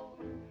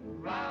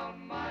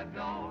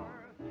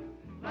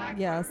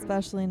 Yeah,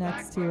 especially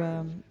next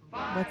to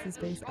what's his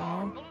face,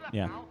 Al.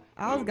 Yeah.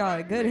 Al's got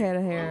a good head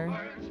of hair.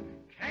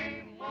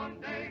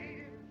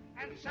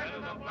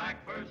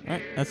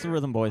 Alright, that's the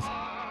Rhythm Boys.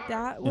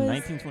 That In was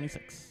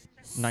 1926.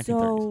 so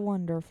 1930s.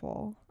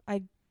 wonderful.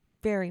 I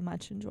very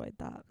much enjoyed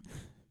that.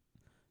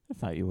 I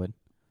thought you would.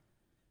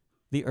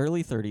 The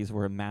early 30s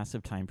were a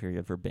massive time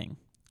period for Bing.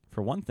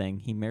 For one thing,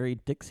 he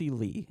married Dixie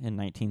Lee in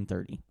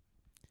 1930.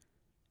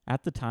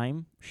 At the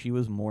time, she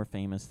was more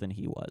famous than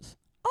he was.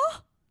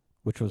 Oh,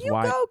 which was you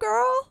why go,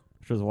 girl.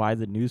 which was why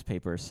the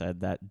newspaper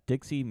said that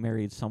Dixie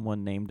married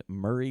someone named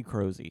Murray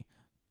Crozy.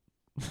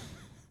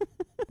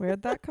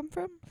 Where'd that come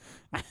from?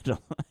 I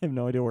have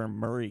no idea where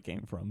Murray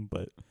came from,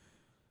 but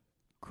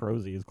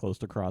Crozy is close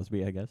to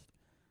Crosby, I guess.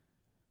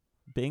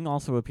 Bing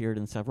also appeared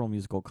in several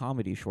musical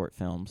comedy short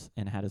films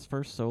and had his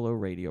first solo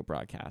radio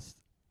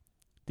broadcast.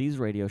 These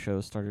radio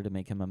shows started to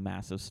make him a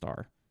massive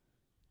star.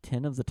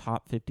 10 of the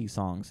top 50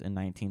 songs in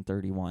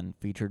 1931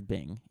 featured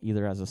Bing,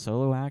 either as a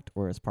solo act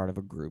or as part of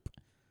a group.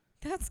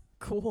 That's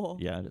cool.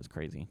 Yeah, it is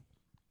crazy.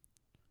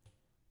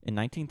 In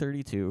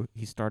 1932,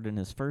 he starred in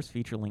his first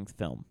feature-length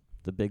film,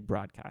 The Big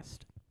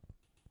Broadcast.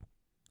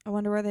 I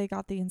wonder where they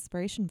got the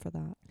inspiration for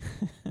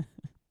that.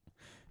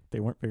 They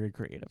weren't very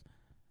creative.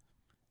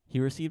 He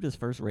received his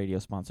first radio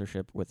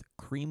sponsorship with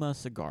Crema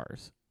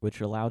Cigars,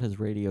 which allowed his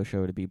radio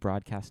show to be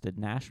broadcasted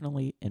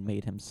nationally and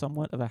made him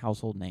somewhat of a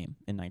household name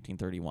in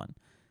 1931.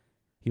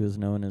 He was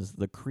known as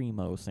the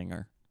Cremo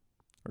Singer.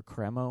 Or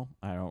Cremo?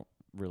 I don't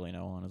really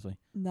know, honestly.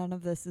 None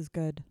of this is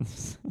good.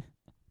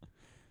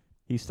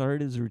 He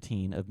started his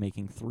routine of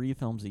making 3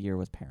 films a year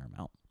with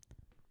Paramount.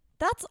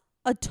 That's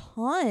a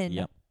ton.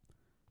 Yep.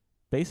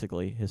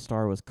 Basically, his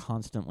star was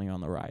constantly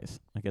on the rise.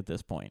 Like at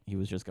this point, he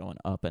was just going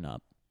up and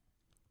up.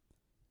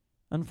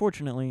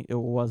 Unfortunately, it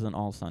wasn't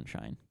all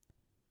sunshine.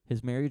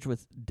 His marriage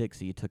with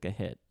Dixie took a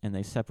hit, and they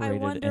I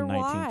separated wonder in why.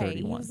 He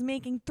 1931. was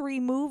making 3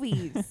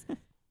 movies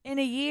in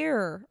a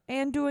year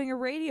and doing a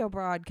radio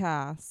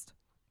broadcast.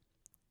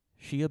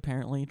 She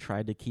apparently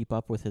tried to keep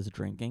up with his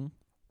drinking,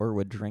 or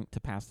would drink to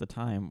pass the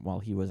time while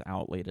he was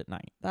out late at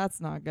night. That's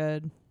not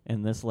good.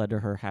 And this led to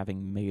her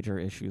having major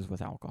issues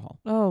with alcohol.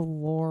 Oh,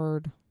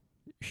 Lord.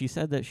 She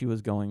said that she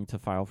was going to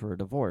file for a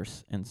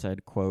divorce and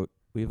said, quote,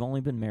 "We've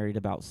only been married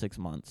about 6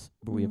 months,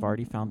 but we have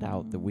already found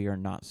out that we are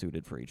not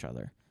suited for each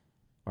other.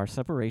 Our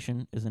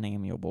separation is an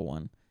amiable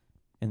one,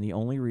 and the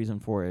only reason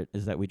for it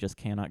is that we just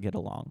cannot get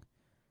along.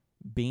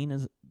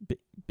 Bean.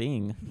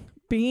 Bean.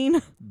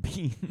 Bean.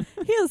 He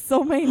has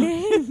so many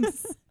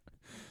names.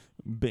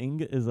 Bing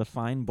is a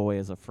fine boy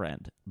as a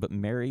friend, but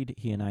married,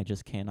 he and I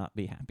just cannot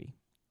be happy."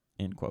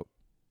 End quote.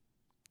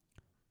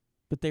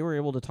 But they were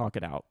able to talk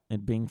it out,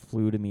 and Bing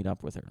flew to meet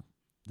up with her.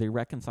 They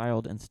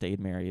reconciled and stayed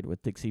married,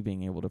 with Dixie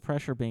being able to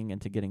pressure Bing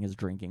into getting his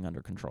drinking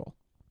under control.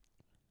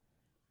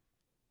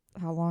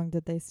 How long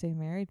did they stay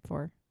married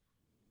for?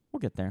 We'll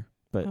get there,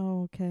 but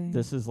Oh, okay.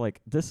 this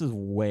is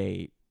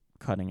way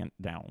cutting it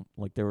down.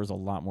 Like, there was a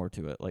lot more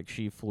to it. Like,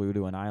 she flew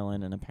to an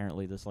island, and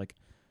apparently this, like,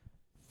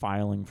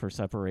 filing for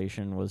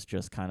separation was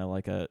just kind of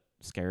like a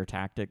scare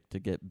tactic to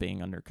get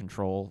Bing under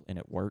control, and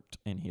it worked,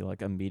 and he,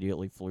 like,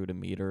 immediately flew to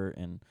meet her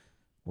and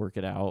work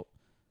it out.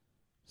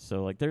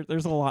 So, like,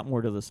 there's a lot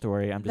more to the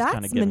story. I'm just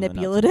kind of That's giving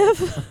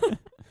manipulative.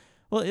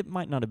 Well, it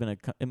might not have been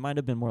it might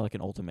have been more like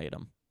an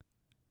ultimatum.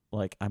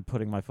 Like, I'm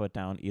putting my foot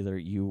down. Either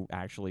you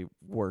actually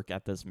work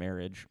at this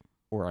marriage,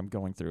 or I'm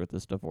going through with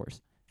this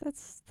divorce.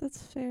 That's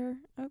fair.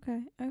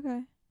 Okay.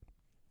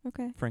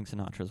 Frank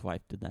Sinatra's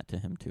wife did that to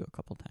him too a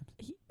couple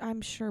times. I'm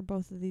sure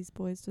both of these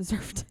boys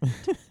deserved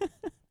it.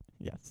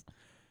 Yes.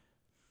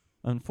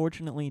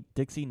 Unfortunately,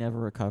 Dixie never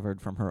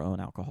recovered from her own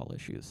alcohol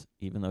issues,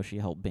 even though she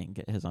helped Bing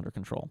get his under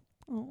control.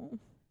 Oh.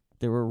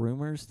 There were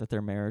rumors that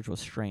their marriage was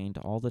strained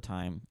all the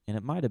time, and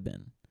it might have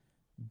been.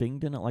 Bing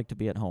didn't like to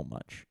be at home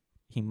much.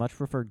 He much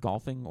preferred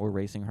golfing or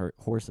racing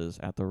horses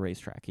at the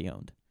racetrack he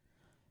owned.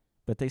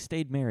 But they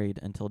stayed married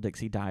until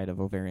Dixie died of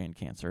ovarian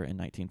cancer in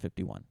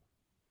 1951.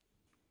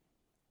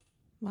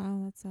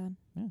 Wow, that's sad.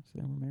 Yeah, so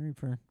they were married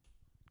for a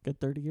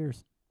good 30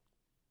 years.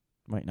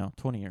 Wait, no,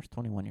 20 years,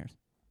 21 years.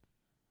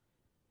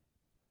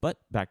 But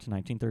back to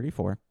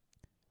 1934,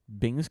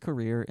 Bing's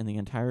career in the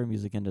entire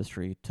music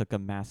industry took a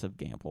massive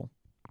gamble.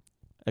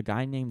 A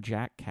guy named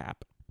Jack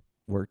Kapp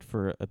worked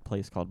for a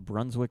place called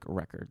Brunswick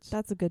Records.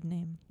 That's a good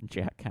name.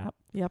 Jack Kapp?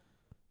 Yep.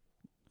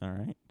 All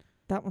right.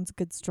 That one's a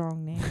good,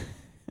 strong name.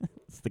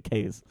 It's the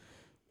case.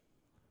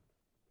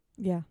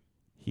 Yeah.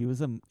 He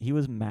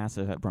was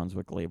massive at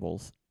Brunswick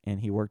labels,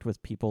 and he worked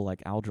with people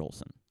like Al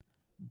Jolson.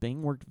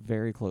 Bing worked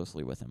very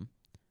closely with him.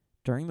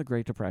 During the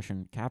Great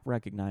Depression, Kapp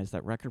recognized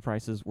that record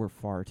prices were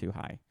far too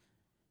high.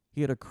 He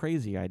had a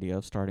crazy idea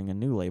of starting a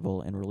new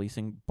label and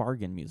releasing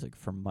bargain music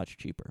for much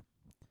cheaper.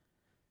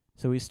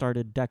 So he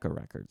started Decca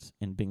Records,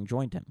 and Bing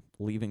joined him,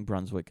 leaving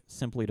Brunswick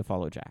simply to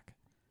follow Jack.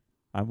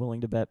 I'm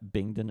willing to bet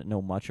Bing didn't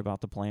know much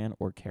about the plan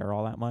or care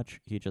all that much.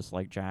 He just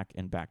liked Jack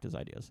and backed his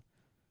ideas.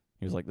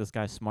 He was like, this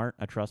guy's smart.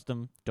 I trust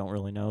him. Don't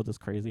really know this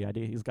crazy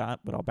idea he's got,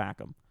 but I'll back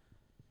him.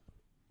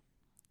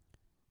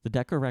 The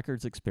Decca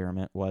Records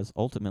experiment was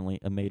ultimately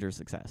a major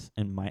success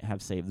and might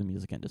have saved the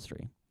music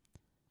industry.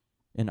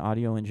 An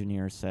audio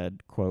engineer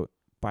said, quote,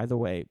 by the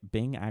way,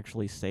 Bing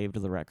actually saved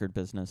the record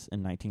business in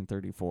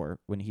 1934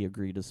 when he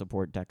agreed to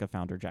support Decca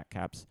founder Jack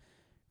Kapp's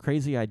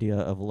crazy idea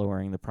of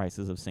lowering the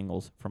prices of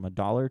singles from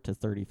 $1 to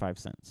 35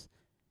 cents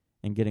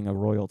and getting a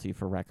royalty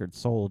for records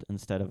sold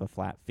instead of a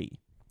flat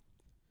fee.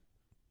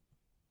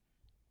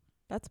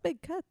 That's a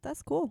big cut.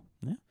 That's cool.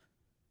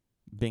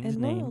 Bing's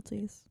And name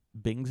royalties.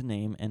 Bing's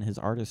name and his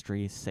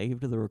artistry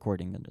saved the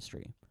recording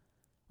industry.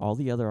 All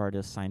the other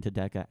artists signed to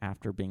Decca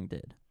after Bing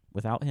did.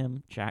 Without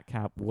him, Jack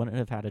Kapp wouldn't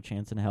have had a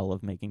chance in hell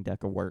of making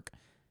Decca work,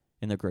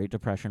 and the Great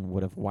Depression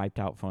would have wiped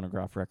out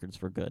phonograph records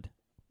for good.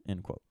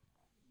 End quote.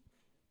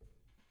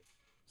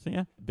 So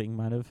yeah, Bing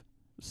might have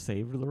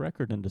saved the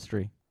record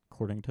industry,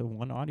 according to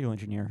one audio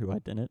engineer who I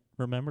didn't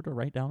remember to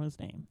write down his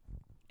name.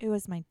 It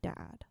was my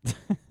dad.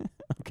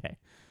 Okay,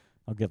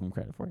 I'll give him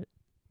credit for it.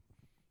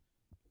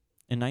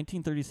 In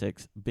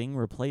 1936, Bing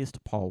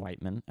replaced Paul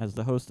Whiteman as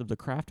the host of the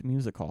Kraft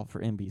Music Hall for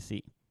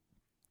NBC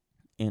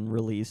and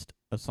released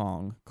a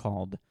song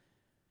called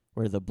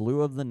Where the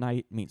Blue of the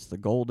Night Meets the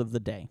Gold of the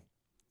Day,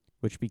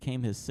 which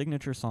became his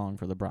signature song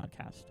for the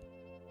broadcast.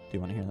 Do you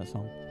want to hear that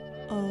song?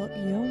 Oh,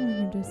 yeah, I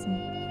want to do some.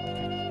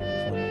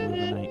 It's When the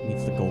Blue of the Night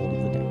Meets the Gold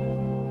of the Day.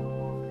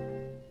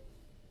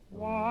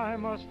 Why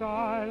must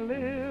I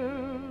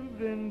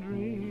live in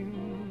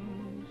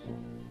dreams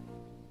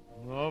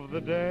of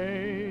the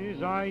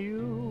days I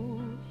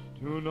used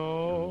to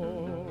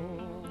know?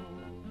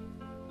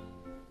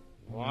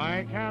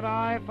 Why can't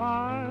I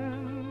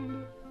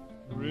find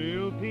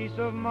real peace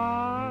of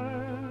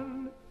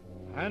mind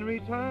and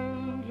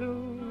return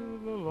to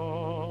the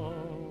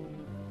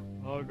long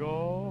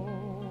ago,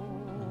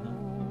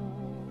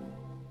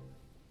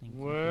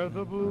 where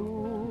the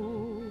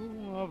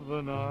blue of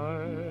the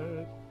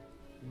night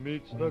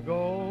meets the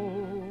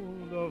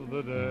gold of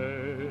the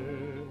day?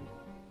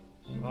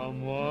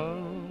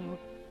 Someone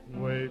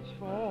waits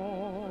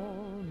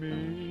for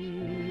me.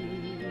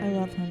 I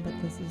love him, but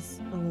this is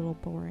a little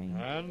boring.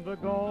 And the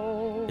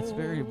gold It's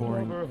very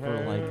boring of for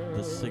her like hair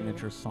the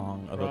signature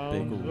song of a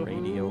big crowns the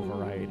radio blue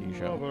variety of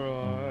show. her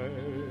eyes.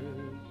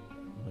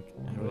 Like,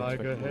 I would Like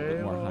expect a a little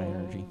bit more high halo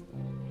energy.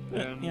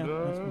 But yeah,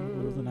 that's When the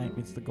Blue of the Night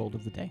Meets the Gold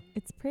of the Day.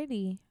 It's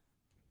pretty.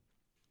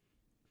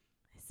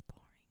 It's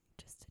boring,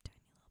 just a tiny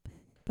little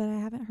bit. But I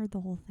haven't heard the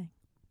whole thing.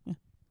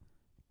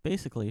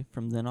 Basically,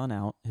 from then on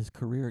out, his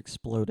career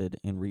exploded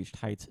and reached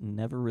heights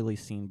never really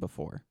seen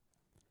before.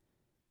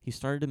 He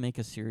started to make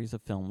a series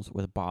of films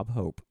with Bob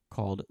Hope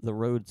called the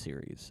Road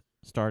series,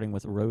 starting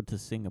with Road to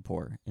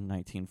Singapore in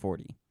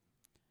 1940.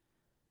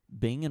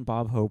 Bing and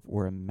Bob Hope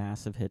were a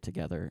massive hit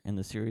together, and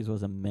the series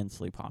was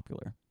immensely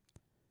popular.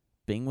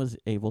 Bing was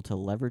able to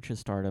leverage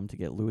his stardom to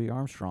get Louis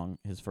Armstrong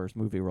his first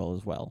movie role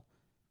as well,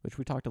 which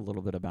we talked a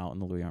little bit about in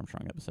the Louis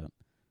Armstrong episode.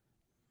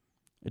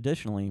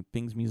 Additionally,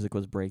 Bing's music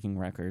was breaking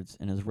records,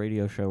 and his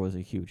radio show was a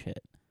huge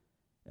hit.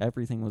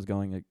 Everything was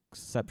going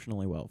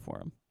exceptionally well for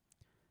him.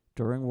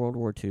 During World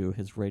War II,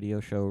 his radio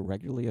show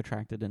regularly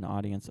attracted an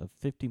audience of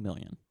 50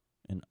 million,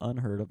 an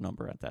unheard of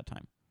number at that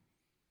time.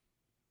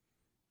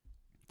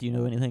 Do you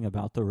know anything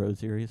about the Road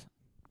series?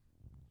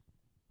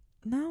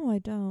 No, I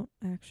don't,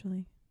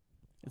 actually.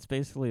 It's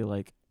basically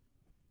like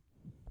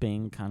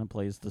Bing kind of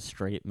plays the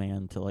straight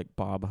man to like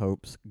Bob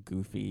Hope's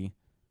goofy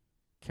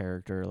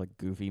character, like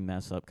goofy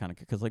mess up kind of,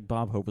 because like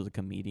Bob Hope was a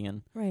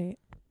comedian, Right.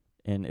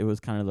 and it was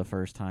kind of the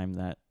first time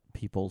that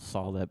people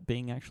saw that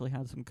Bing actually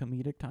had some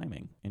comedic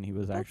timing, and he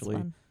was That's actually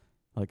fun.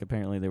 like,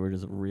 apparently they were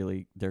just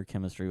really, their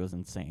chemistry was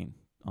insane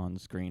on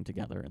screen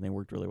together, and they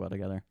worked really well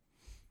together.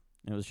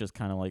 It was just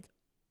kind of like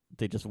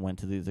they just went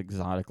to these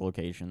exotic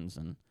locations,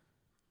 and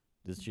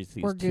there's just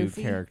these Or two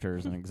goofy.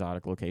 characters in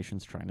exotic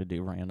locations trying to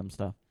do random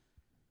stuff.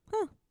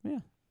 Huh. Yeah.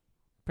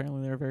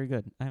 Apparently they're very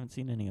good. I haven't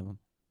seen any of them.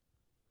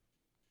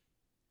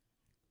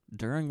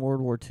 During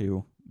World War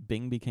II,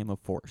 Bing became a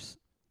force.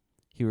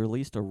 He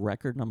released a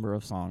record number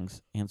of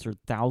songs, answered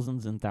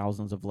thousands and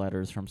thousands of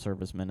letters from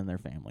servicemen and their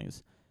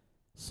families,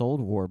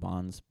 sold war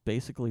bonds,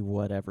 basically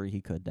whatever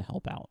he could to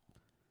help out.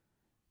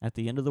 At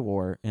the end of the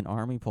war, an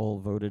army poll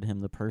voted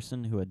him the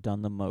person who had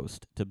done the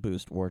most to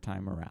boost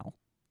wartime morale.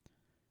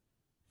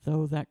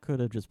 Though that could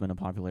have just been a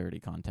popularity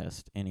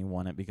contest, and he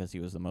won it because he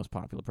was the most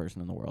popular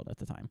person in the world at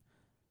the time.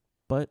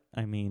 But,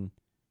 I mean,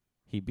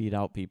 he beat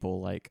out people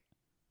like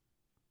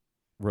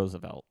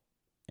Roosevelt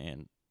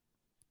and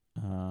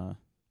who's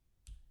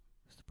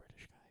the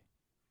British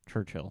guy?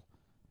 Churchill.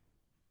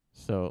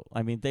 So,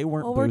 I mean, they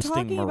weren't Well, we're boosting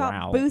talking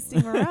morale. about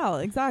boosting morale,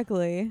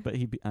 exactly. But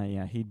he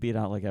beat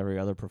out like every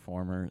other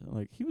performer.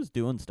 Like, he was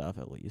doing stuff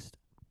at least.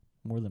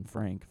 More than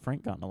Frank.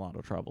 Frank got in a lot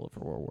of trouble for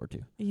World War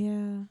II.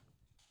 Yeah.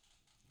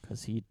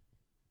 Because he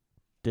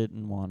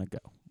didn't want to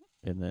go.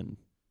 And then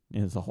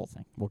It's a whole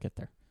thing. We'll get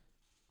there.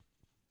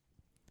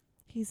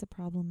 He's a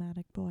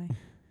problematic boy.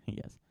 He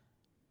is.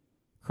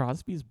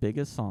 Crosby's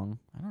biggest song.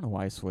 I don't know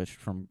why I switched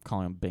from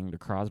calling him Bing to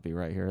Crosby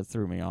right here. It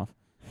threw me off.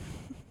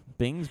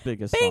 Bing's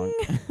biggest Bing!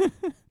 song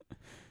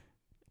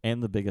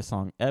and the biggest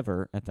song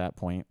ever at that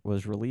point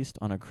was released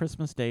on a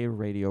Christmas Day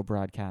radio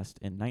broadcast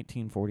in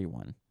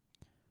 1941.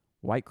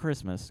 White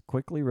Christmas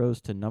quickly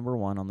rose to number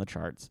 1 on the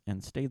charts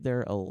and stayed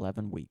there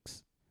 11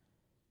 weeks.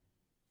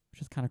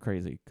 Which is kind of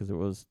crazy because it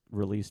was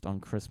released on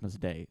Christmas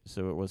Day,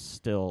 so it was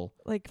still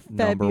Like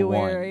number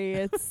February,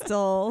 it's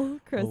still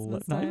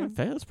Christmas not even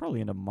time. It's probably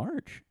into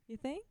March You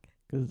think?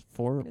 because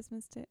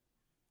Christmas Day.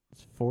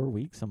 it's 4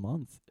 weeks a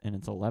month and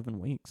it's 11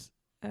 weeks.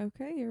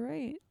 Okay, you're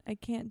right. I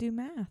can't do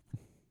math.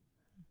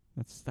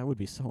 That would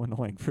be so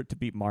annoying for it to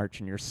be March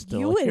and you're still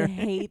You would here.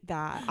 hate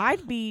that.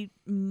 I'd be.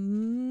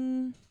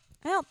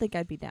 I don't think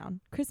I'd be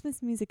down.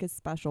 Christmas music is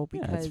special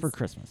Yeah, because it's for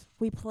Christmas.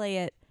 we play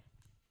it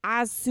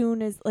as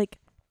soon as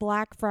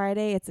Black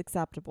Friday. It's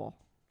acceptable.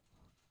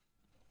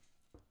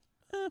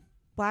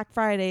 Black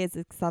Friday is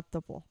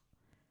acceptable.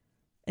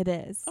 It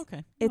is.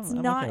 Okay. It's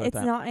I'm not. okay with it's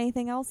that. not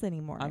anything else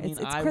anymore. I mean, it's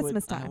I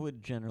Christmas would, time. I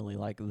would generally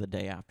like the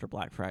day after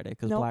Black Friday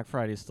because Nope. Black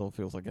Friday still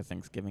feels like a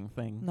Thanksgiving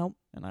thing. Nope.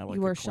 And I like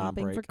You a are clean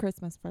shopping break. for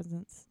Christmas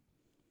presents.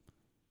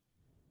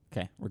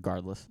 Okay,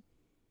 regardless.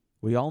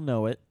 We all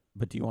know it,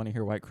 but do you want to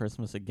hear White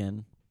Christmas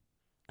again?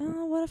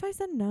 What if I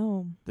said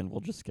no? Then we'll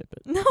just skip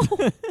it. No.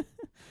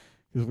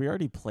 Because we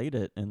already played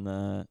it in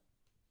the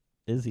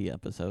Izzy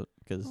episode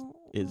because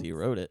Izzy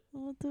wrote it.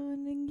 We'll do it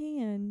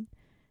again.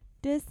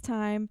 This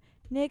time,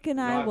 Nick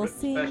and I will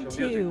sing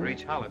too. Here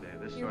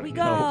we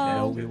go.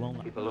 No, we will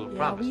not. Keep a little Yeah,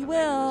 promise we I made to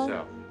will.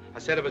 myself. I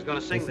said I was going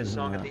to sing this isn't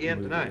song at a the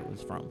end movie tonight. It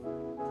was from.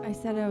 I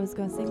said I was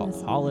going to sing Called this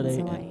song, Holiday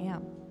so I Inn.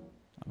 am.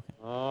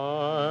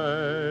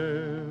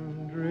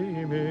 I'm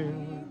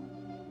dreaming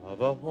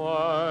of a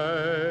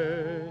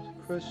white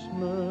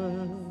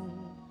Christmas,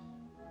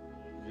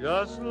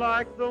 just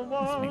like the This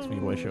one makes me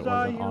wish it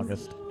wasn't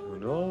August. to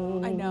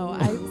know. I know.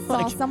 I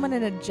saw someone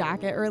in a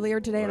jacket earlier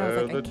today, and I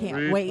was like, I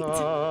can't wait.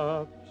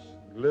 I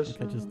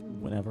just,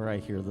 whenever I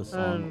hear the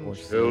song or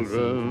see a scene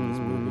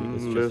from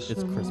this movie,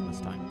 it's Christmas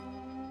time.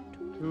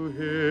 To And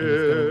hear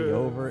it's going to be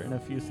over in a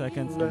few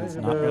seconds, and it's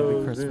not going to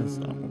be Christmas,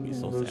 and I'm going to be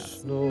so the sad.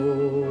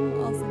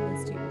 snow. I'll sing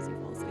this to you as you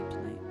fall asleep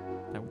tonight.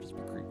 That would just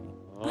be creepy.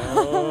 I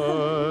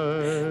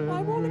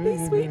want to be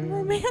sweet and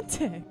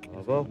romantic.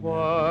 Of a It's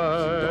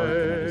dark,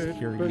 and I just white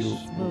hear you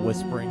Christmas,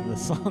 whispering the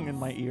song in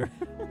my ear.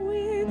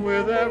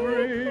 with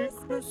every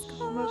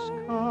Christmas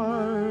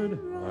card I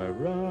Christmas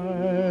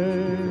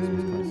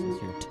write. crisis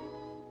here.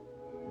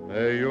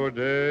 May your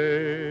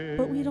day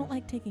But we don't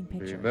like taking be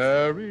pictures.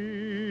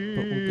 merry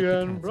But we'll get the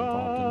and cats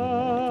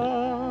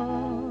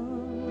involved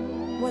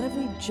bright. What if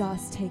we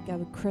just take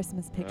a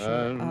Christmas picture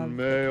And of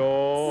may the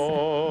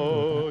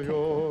all Okay.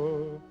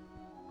 your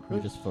We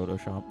just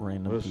Photoshop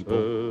random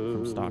people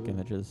from stock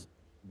images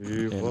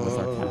be and with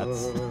our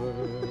cats. fine.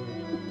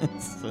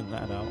 and send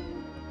that out.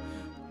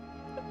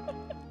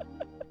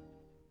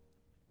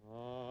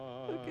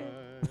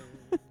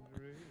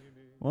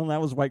 Well,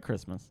 that was White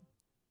Christmas.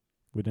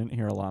 We didn't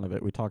hear a lot of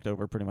it. We talked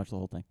over pretty much the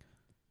whole thing.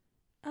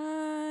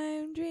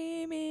 I'm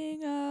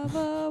dreaming of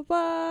a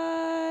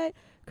white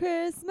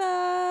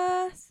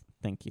Christmas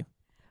Thank you.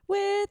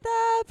 with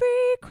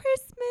every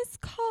Christmas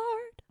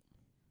card.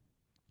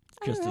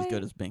 Just as Alright.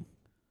 good as Bing.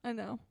 I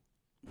know.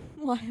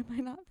 Why am I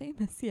not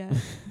famous yet?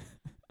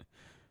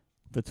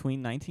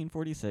 Between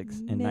 1946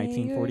 and May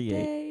your 1948.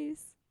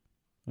 days.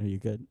 Are you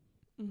good?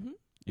 Mm-hmm.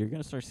 You're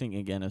going to start singing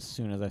again as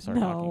soon as I start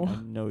No. talking.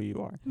 I know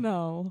you are.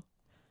 No.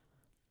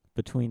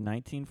 Between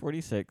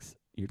 1946,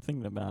 you're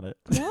thinking about it.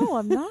 No,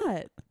 I'm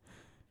not.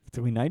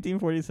 Between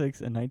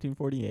 1946 and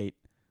 1948,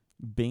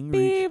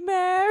 Be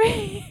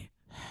merry.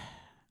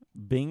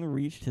 Bing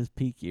reached his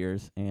peak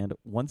years and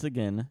once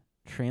again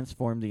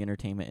transformed the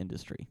entertainment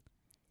industry.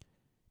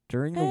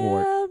 During the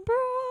war, And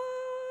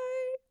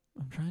bright.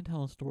 I'm trying to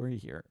tell a story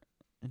here,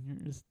 and you're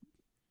just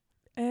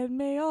And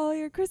may all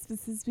your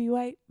Christmases be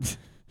white.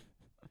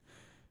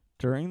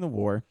 During the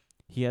war,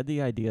 he had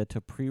the idea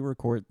to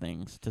pre-record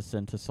things to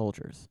send to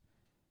soldiers.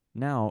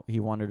 Now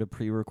he wanted to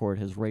pre-record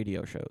his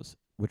radio shows,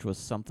 which was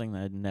something that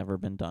had never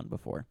been done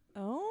before.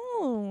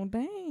 Oh,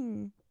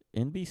 dang.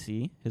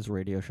 NBC, his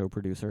radio show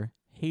producer,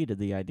 hated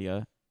the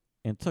idea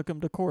and took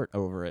him to court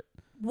over it.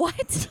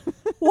 What?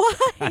 Why?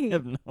 I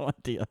have no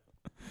idea.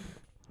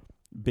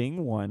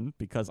 Bing won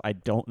because I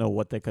don't know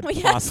what they could Well,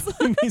 yes.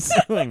 possibly be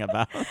suing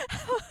about.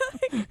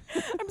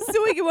 I'm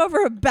suing you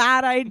over a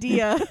bad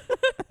idea.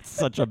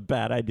 Such a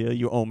bad idea.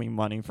 You owe me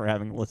money for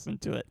having listened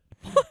to it.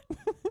 I'm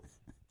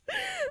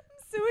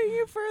suing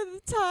you for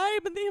the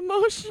time and the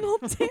emotional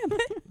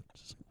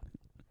damage.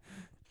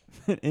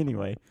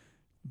 Anyway,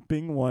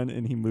 Bing won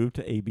and he moved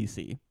to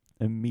ABC,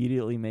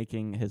 immediately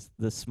making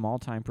the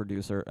small-time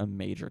producer a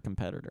major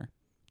competitor.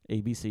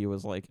 ABC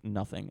was like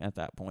nothing at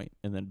that point.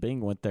 And then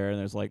Bing went there and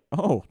there's like,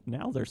 oh,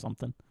 now there's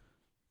something.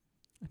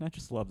 And I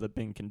just love that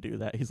Bing can do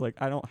that. He's like,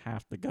 I don't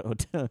have to go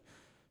to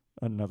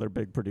another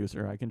big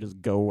producer. I can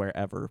just go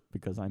wherever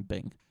because I'm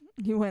Bing.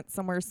 He went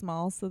somewhere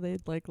small so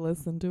they'd like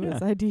listen to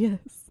his Yeah.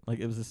 ideas. Like,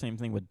 it was the same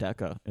thing with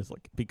Decca. It's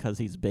like, because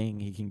he's Bing,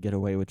 he can get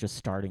away with just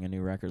starting a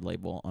new record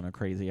label on a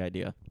crazy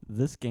idea.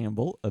 This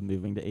gamble of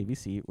moving to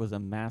ABC was a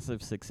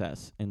massive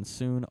success, and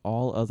soon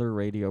all other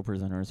radio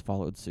presenters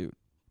followed suit.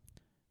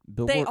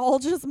 They all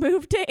just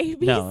moved to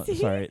ABC. No,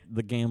 sorry.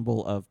 The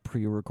gamble of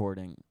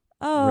pre-recording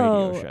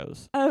Oh, radio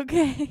shows.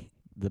 okay.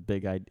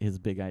 His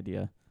big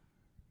idea.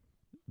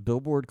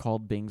 Billboard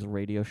called Bing's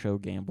radio show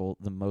gamble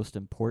the most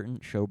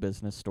important show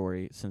business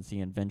story since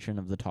the invention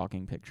of the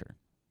talking picture.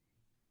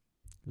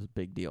 It was a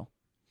big deal.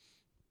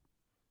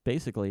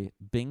 Basically,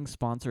 Bing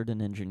sponsored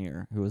an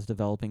engineer who was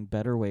developing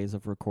better ways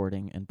of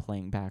recording and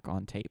playing back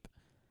on tape.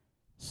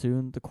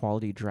 Soon, the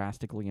quality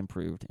drastically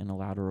improved and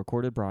allowed a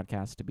recorded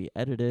broadcast to be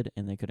edited,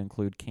 and they could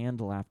include canned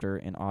laughter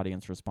and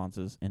audience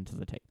responses into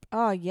the tape.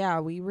 Oh,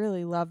 yeah. We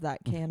really love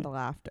that candle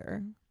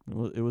after.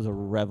 It was a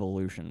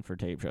revolution for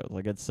tape shows.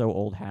 Like, it's so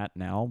old hat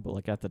now, but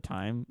like at the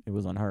time, it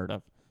was unheard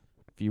of.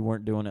 If you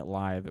weren't doing it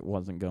live, it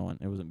wasn't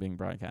being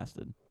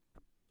broadcasted.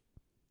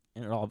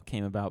 And it all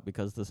came about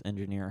because this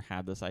engineer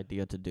had this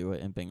idea to do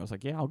it, and Bing was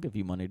like, yeah, I'll give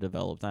you money to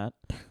develop that.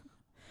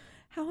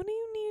 How do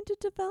you need to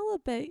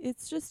develop it?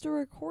 It's just a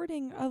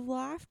recording of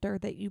laughter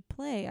that you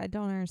play. I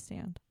don't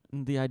understand.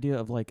 And the idea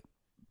of like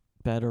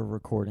better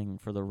recording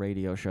for the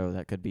radio show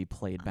that could be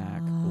played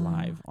back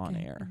live on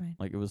okay, air. never mind.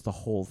 Like, it was the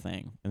whole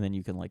thing. And then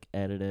you can like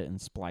edit it and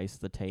splice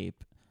the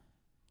tape.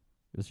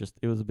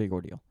 It was a big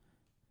ordeal.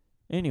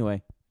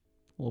 Anyway,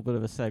 a little bit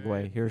of a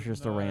segue. Here's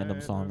just a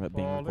random song that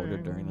Bing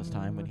recorded during this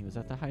time when he was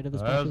at the height of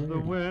his As the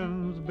popularity.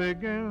 winds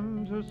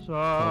begin to It's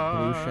called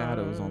Blue sigh,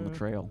 Shadows on the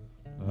Trail.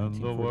 and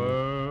the 1948.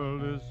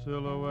 world is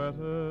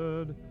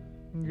silhouetted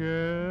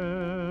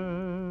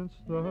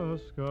against the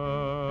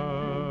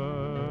sky.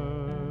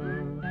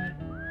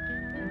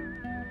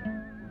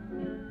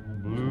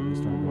 We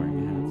started wearing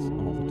hats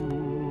all the time.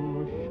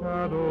 Blue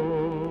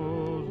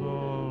shadows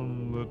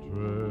on the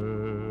trail.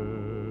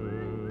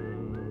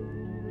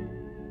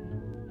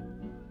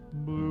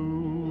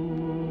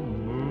 Blue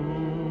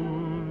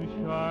moon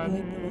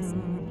shining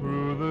listening.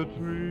 through the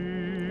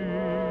trees,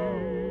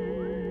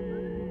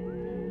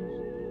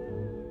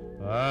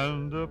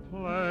 and a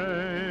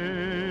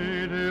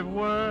plaintive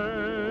wail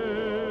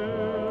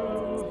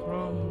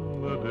from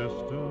the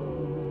distance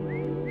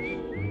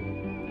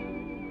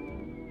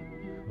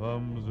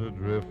comes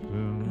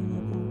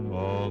a-drifting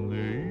on the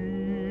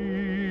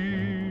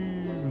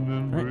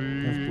evening Right,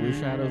 breeze. that's Blue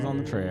Shadows on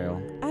the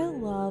Trail. I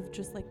love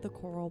just like the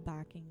choral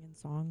backing in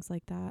songs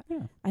like that.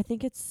 Yeah. I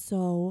think it's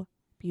so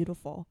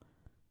beautiful.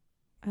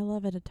 I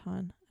love it a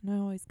ton. And I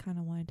always kind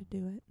of wanted to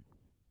do it.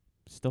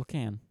 Still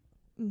can.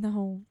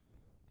 No.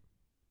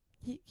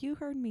 You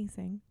heard me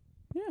sing.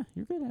 Yeah,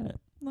 you're good at it.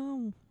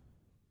 No.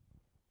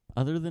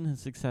 Other than his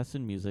success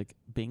in music,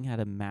 Bing had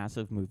a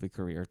massive movie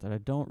career that I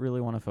don't really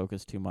want to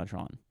focus too much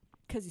on.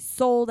 'Cause he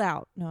sold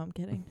out. No, I'm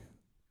kidding.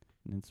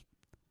 And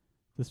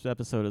this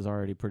episode is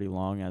already pretty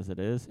long as it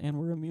is, and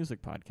we're a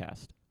music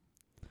podcast.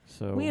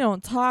 So We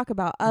don't talk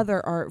about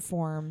other art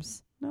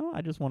forms. No,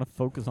 I just want to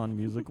focus on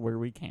music where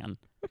we can.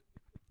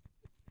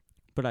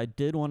 But I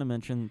did want to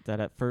mention that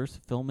at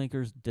first,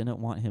 filmmakers didn't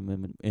want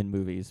him in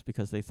movies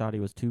because they thought he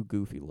was too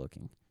goofy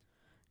looking.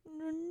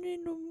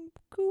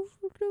 Go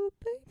for the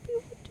baby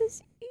with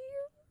his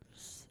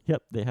ears.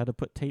 Yep, they had to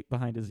put tape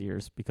behind his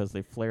ears because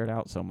they flared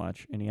out so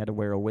much, and he had to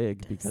wear a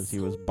wig because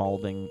he was So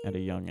balding at a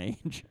mean. young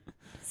age.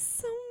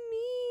 So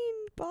mean.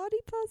 Body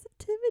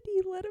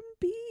positivity. Let him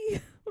be.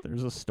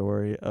 There's a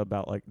story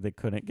about, like, they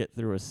couldn't get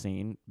through a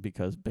scene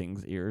because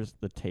Bing's ears,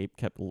 the tape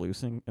kept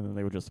loosing, and then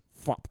they would just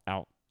flop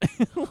out.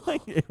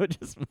 Like, it would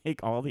just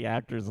make all the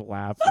actors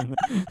laugh, and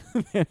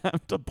they'd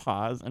have to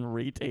pause and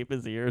retape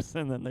his ears,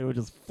 and then they would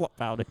just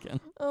flop out again.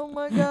 Oh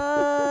my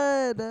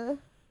God.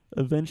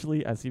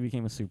 Eventually, as he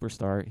became a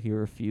superstar, he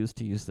refused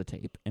to use the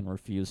tape and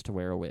refused to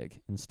wear a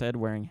wig, instead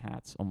wearing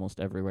hats almost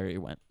everywhere he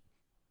went.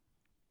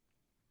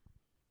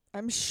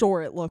 I'm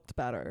sure it looked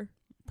better.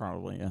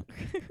 Probably, yeah.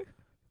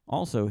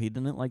 Also, he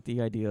didn't like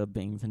the idea of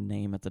Bing's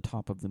name at the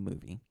top of the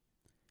movie.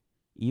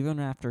 Even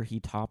after he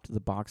topped the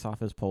box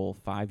office poll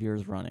 5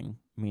 years running,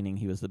 meaning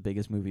he was the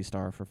biggest movie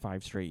star for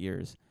 5 straight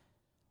years,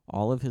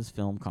 all of his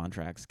film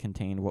contracts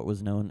contained what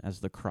was known as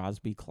the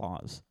Crosby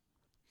Clause.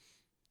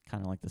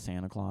 Kind of like the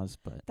Santa Claus,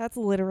 but That's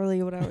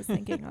literally what I was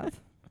thinking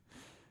of.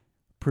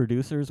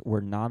 producers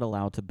were not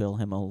allowed to bill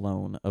him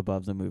alone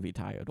above the movie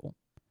title.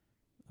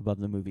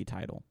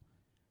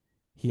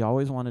 He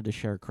always wanted to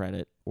share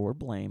credit or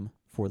blame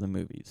for the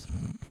movies.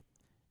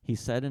 He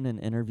said in an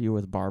interview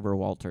with Barbara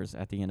Walters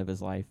at the end of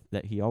his life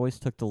that he always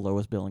took the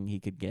lowest billing he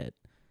could get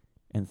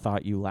and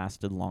thought you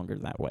lasted longer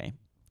that way.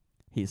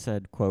 He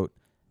said, quote,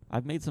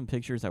 "I've made some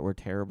pictures that were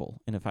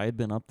terrible, and if I had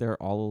been up there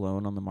all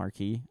alone on the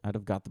marquee, I'd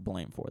have got the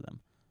blame for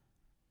them."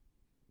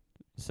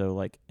 So,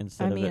 like,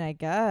 instead I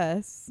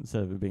guess.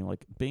 of it being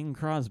like Bing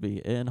Crosby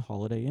in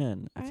Holiday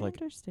Inn, I it's like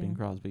Bing understand.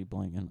 Crosby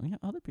blank, and yeah,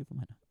 other people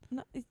might not.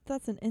 No,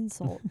 that's an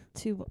insult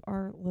to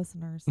our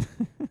listeners.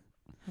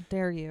 How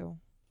dare you?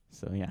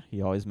 So yeah,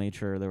 he always made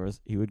sure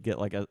he would get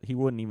he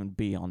wouldn't even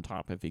be on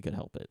top if he could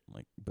help it.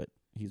 But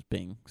he's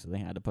Bing, so they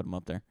had to put him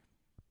up there.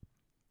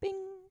 Bing.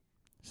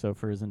 So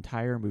for his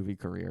entire movie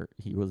career,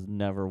 he was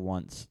never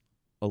once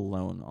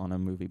alone on a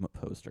movie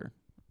poster.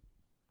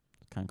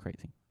 It's kind of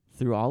crazy.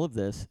 Through all of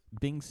this,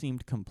 Bing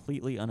seemed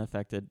completely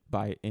unaffected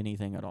by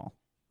anything at all.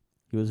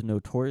 He was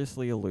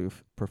notoriously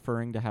aloof,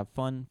 preferring to have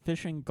fun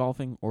fishing,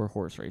 golfing, or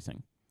horse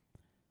racing.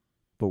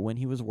 But when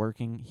he was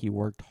working, he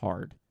worked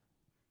hard.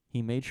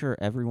 He made sure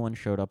everyone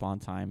showed up on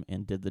time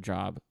and did the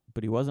job,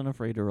 but he wasn't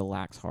afraid to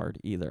relax hard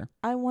either.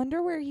 I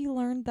wonder where he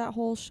learned that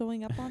whole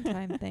showing up on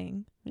time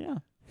thing. Yeah,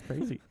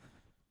 crazy.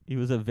 He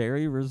was a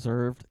very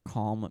reserved,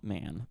 calm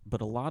man,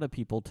 but a lot of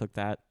people took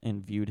that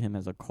and viewed him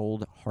as a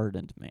cold,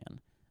 hardened man.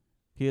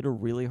 He had a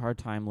really hard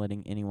time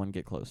letting anyone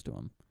get close to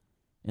him.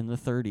 In the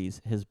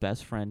 30s, his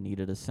best friend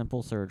needed a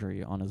simple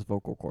surgery on his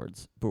vocal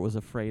cords, but was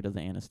afraid of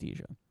the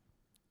anesthesia.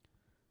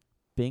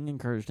 Bing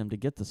encouraged him to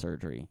get the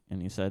surgery,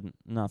 and he said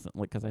nothing,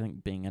 because I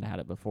think Bing had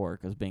it before,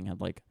 because Bing had,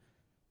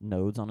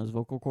 nodes on his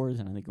vocal cords,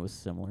 and I think it was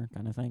similar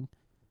kind of thing.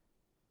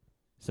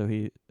 So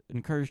he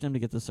encouraged him to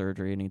get the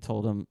surgery, and he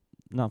told him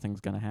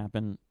nothing's going to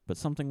happen, but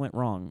something went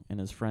wrong, and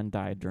his friend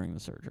died during the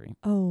surgery.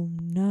 Oh,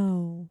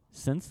 no.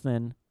 Since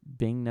then,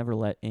 Bing never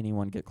let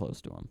anyone get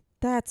close to him.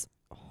 That's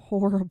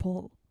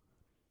horrible.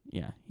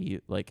 Yeah,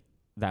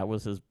 that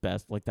was his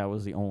best, that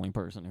was the only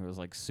person who was,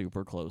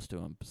 super close to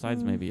him,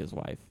 besides maybe his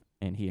wife,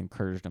 and he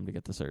encouraged him to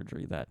get the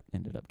surgery that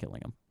ended up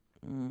killing him.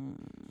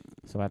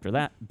 So after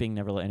that, Bing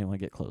never let anyone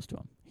get close to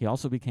him. He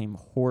also became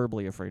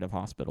horribly afraid of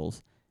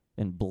hospitals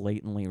and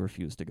blatantly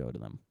refused to go to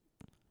them.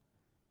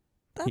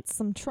 That's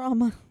some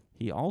trauma.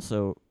 He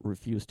also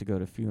refused to go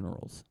to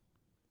funerals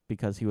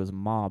because he was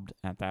mobbed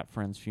at that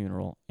friend's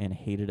funeral and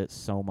hated it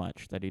so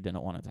much that he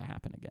didn't want it to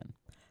happen again.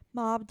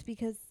 Mobbed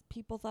because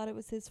people thought it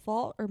was his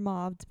fault, or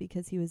mobbed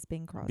because he was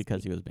Bing Crosby?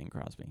 Because he was Bing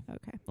Crosby.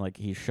 Okay.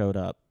 He showed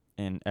up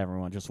and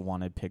everyone just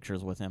wanted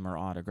pictures with him or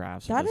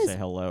autographs or That to is say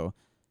hello.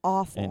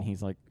 Awful. And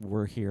he's like,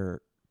 we're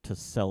here to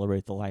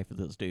celebrate the life of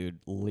this dude.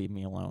 Leave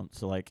me alone.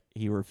 So,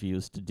 he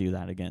refused to do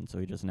that again, so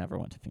he just never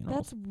went to funerals.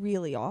 That's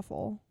really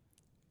awful.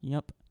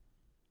 Yep.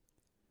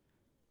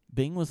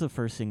 Bing was the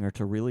first singer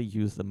to really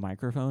use the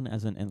microphone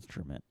as an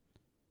instrument.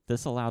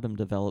 This allowed him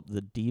to develop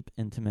the deep,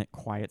 intimate,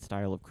 quiet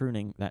style of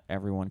crooning that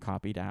everyone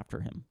copied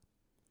after him.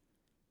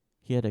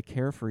 He had a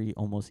carefree,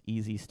 almost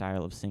easy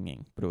style of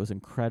singing, but it was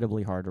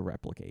incredibly hard to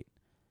replicate.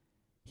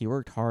 He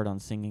worked hard on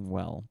singing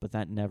well, but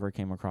that never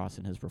came across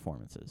in his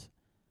performances.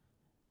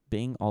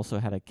 Bing also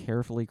had a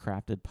carefully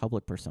crafted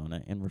public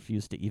persona and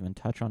refused to even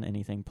touch on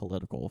anything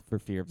political for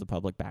fear of the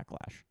public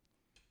backlash.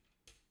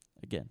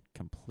 Again,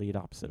 complete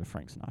opposite of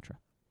Frank Sinatra.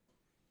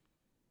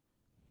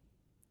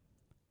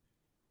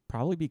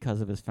 Probably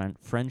because of his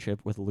friendship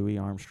with Louis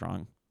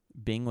Armstrong,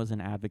 Bing was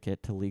an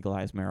advocate to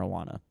legalize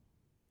marijuana.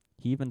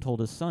 He even told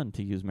his son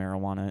to use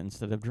marijuana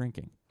instead of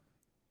drinking.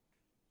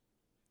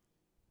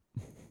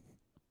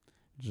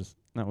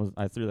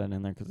 I threw that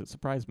in there because it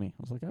surprised me.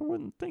 I was like, I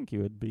wouldn't think he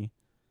would be,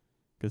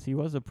 because he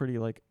was a pretty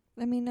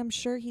I mean, I'm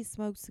sure he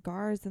smoked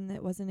cigars, and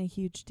it wasn't a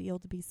huge deal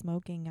to be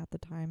smoking at the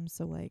time.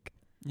 So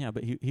yeah,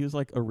 but he was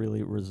a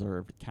really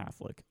reserved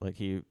Catholic.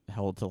 He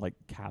held to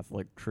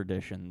Catholic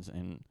traditions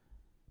and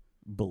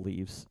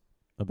beliefs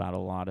about a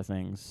lot of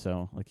things.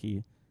 So I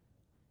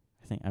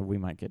think we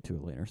might get to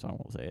it later, so I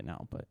won't say it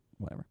now, but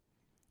whatever.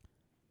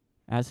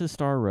 As his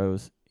star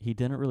rose, he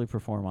didn't really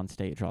perform on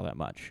stage all that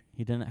much.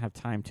 He didn't have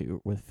time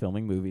to, with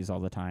filming movies all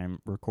the time,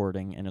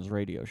 recording, and his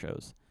radio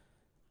shows.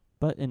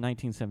 But in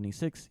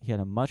 1976, he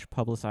had a much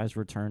publicized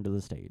return to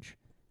the stage.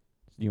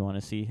 Do you want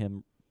to see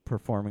him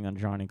performing on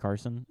Johnny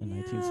Carson in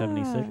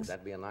 1976? Would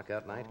that be a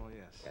knockout night? Oh,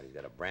 yes. And he's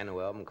got a brand new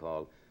album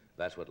called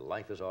That's What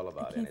Life Is All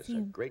About, and it's a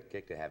great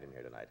kick to have him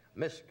here tonight.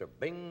 Mr.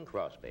 Bing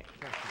Crosby.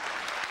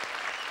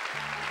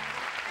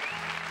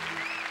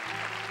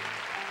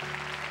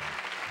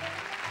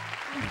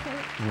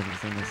 When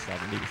he's in his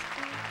 70s.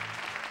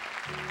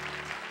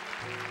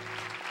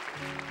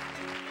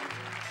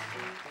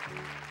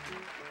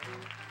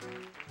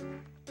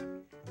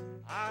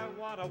 I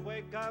want to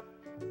wake up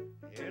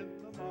in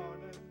the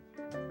morning,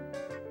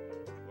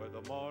 where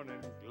the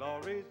morning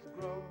glories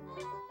grow,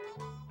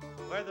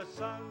 where the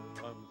sun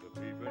comes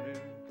a-peeping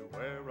into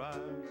where I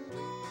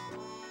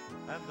sleep,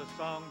 and the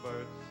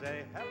songbirds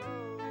say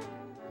hello.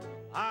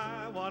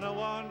 I want to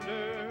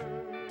wander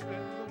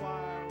in the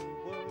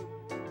wildwood,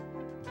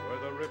 where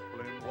the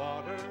rippling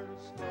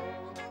waters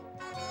flow,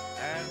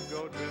 and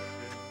go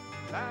drifting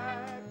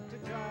back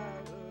to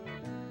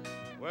childhood,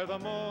 where the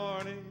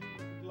morning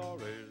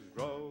glories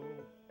grow.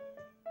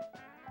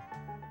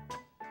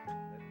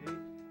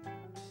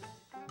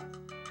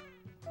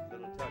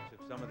 Little touch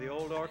of some of the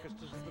old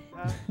orchestras of the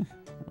past.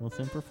 Well, it's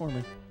him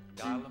performing.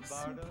 Guy so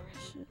Lombardo.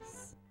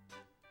 precious.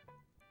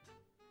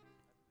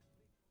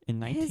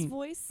 In His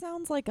voice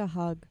sounds like a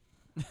hug.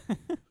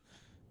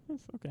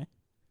 That's okay.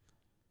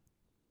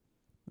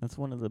 That's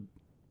one of the...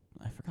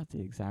 I forgot the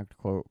exact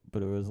quote,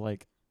 but it was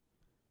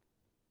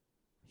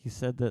He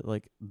said that,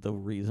 like, the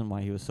reason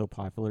why he was so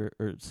popular,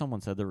 or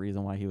someone said the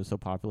reason why he was so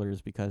popular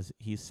is because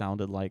he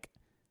sounded like,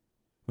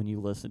 when you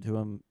listened to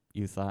him,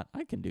 you thought,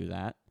 I can do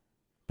that,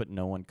 but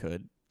no one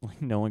could.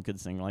 Like, no one could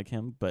sing like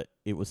him, but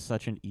it was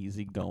such an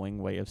easygoing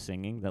way of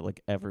singing that,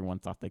 like, everyone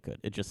thought they could.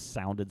 It just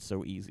sounded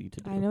so easy to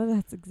do. I know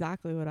that's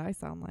exactly what I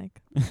sound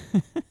like.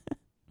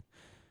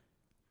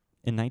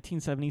 In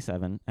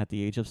 1977, at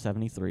the age of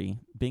 73,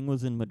 Bing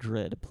was in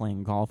Madrid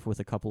playing golf with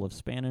a couple of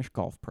Spanish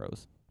golf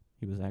pros.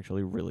 He was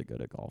actually really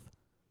good at golf.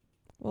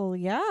 Well,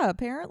 yeah,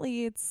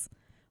 apparently it's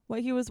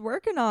what he was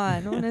working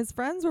on when his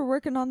friends were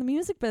working on the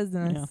music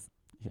business.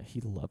 Yeah,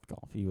 he loved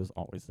golf. He was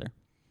always there.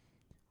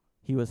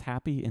 He was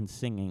happy in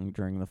singing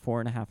during the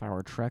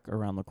 4.5-hour trek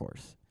around the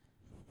course.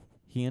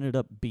 He ended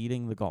up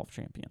beating the golf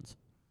champions.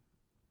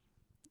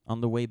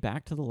 On the way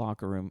back to the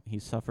locker room, he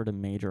suffered a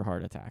major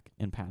heart attack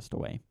and passed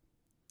away.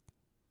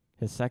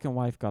 His second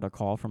wife got a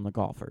call from the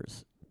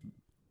golfers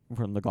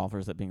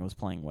that Bing was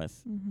playing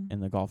with,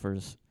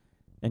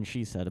 and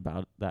she said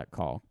about that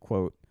call,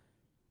 quote,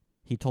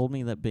 "He told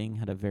me that Bing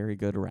had a very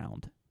good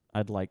round.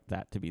 I'd like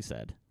that to be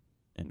said,"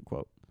 end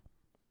quote.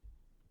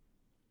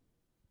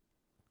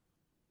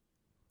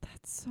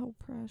 That's so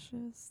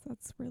precious.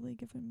 That's really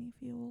giving me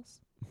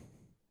feels.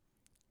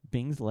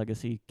 Bing's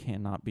legacy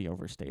cannot be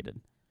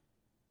overstated.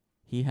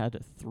 He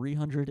had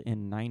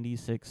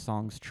 396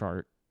 songs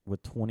chart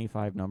with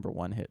 25 number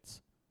one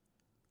hits.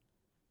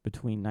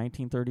 Between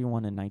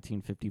 1931 and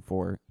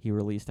 1954, he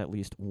released at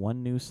least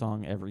one new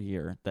song every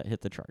year that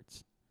hit the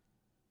charts.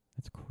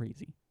 That's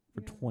crazy.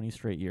 For 20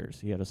 straight years,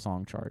 he had a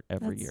song chart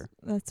every year.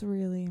 That's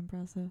really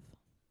impressive.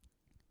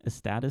 A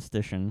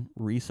statistician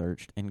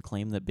researched and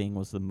claimed that Bing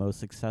was the most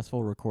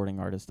successful recording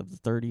artist of the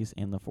 30s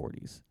and the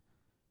 40s.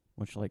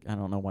 Which, like, I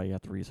don't know why you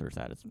have to research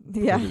that. It's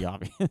pretty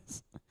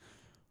obvious.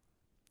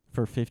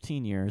 For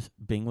 15 years,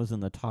 Bing was in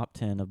the top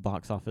 10 of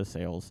box office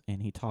sales,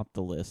 and he topped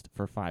the list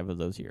for 5 of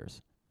those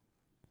years.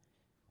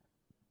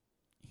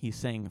 He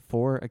sang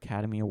 4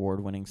 Academy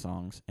Award-winning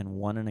songs and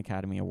won an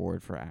Academy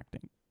Award for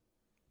acting.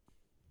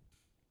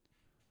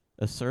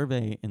 A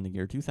survey in the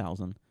year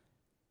 2000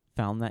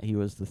 found that he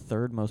was the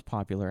 3rd most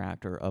popular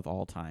actor of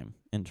all time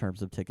in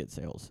terms of ticket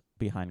sales,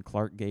 behind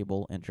Clark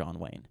Gable and John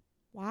Wayne.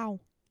 Wow.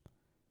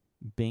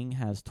 Bing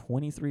has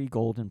 23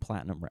 gold and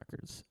platinum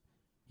records.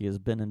 He has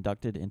been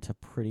inducted into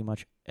pretty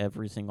much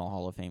every single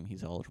Hall of Fame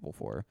he's eligible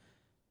for,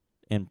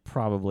 and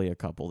probably a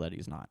couple that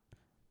he's not.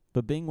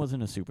 But Bing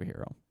wasn't a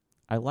superhero.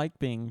 I like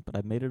Bing, but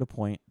I made it a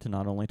point to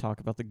not only talk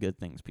about the good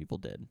things people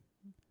did.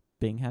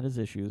 Bing had his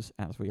issues,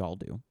 as we all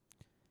do.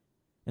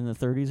 In the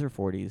 30s or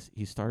 40s,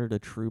 he started a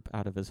troupe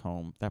out of his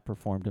home that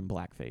performed in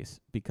blackface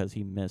because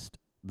he missed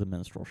the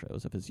minstrel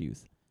shows of his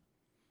youth.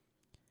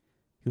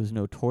 He was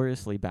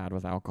notoriously bad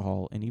with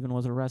alcohol and even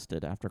was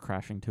arrested after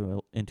crashing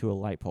into a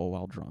light pole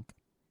while drunk.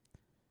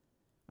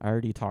 I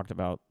already talked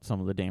about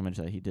some of the damage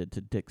that he did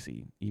to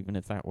Dixie. Even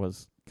if that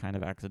was kind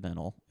of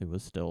accidental, it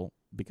was still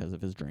because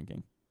of his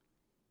drinking.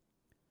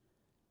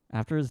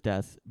 After his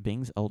death,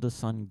 Bing's eldest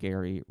son,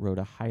 Gary, wrote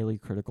a highly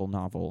critical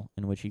novel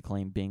in which he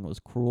claimed Bing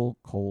was cruel,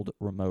 cold,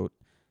 remote,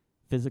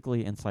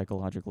 physically and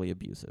psychologically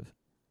abusive.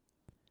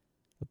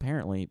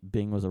 Apparently,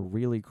 Bing was a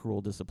really cruel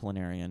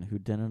disciplinarian who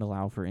didn't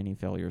allow for any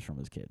failures from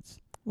his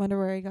kids. Wonder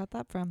where he got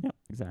that from. Yep,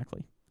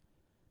 exactly.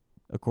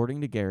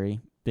 According to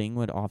Gary, Bing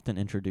would often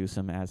introduce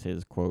him as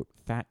his, quote,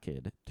 fat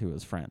kid to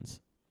his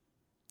friends.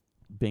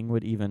 Bing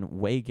would even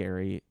weigh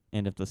Gary,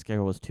 and if the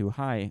scale was too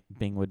high,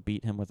 Bing would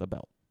beat him with a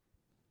belt.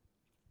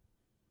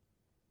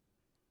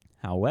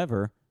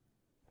 However,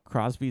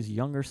 Crosby's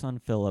younger son,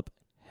 Philip,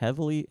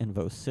 heavily and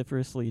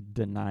vociferously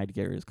denied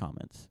Gary's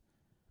comments.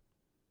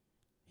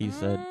 He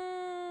said,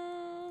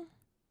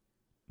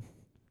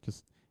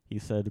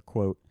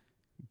 quote,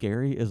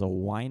 "Gary is a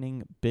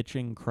whining,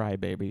 bitching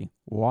crybaby,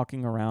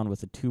 walking around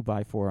with a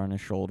 2x4 on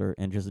his shoulder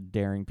and just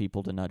daring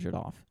people to nudge it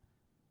off."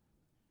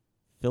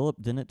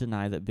 Philip didn't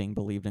deny that Bing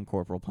believed in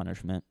corporal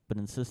punishment, but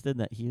insisted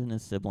that he and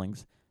his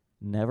siblings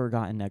never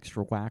got an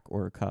extra whack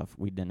or a cuff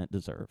we didn't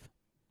deserve.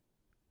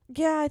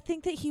 Yeah, I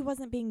think that he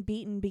wasn't being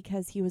beaten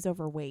because he was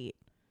overweight.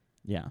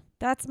 Yeah.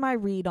 That's my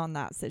read on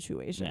that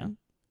situation.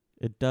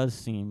 Yeah. It does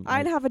seem...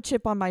 I'd have a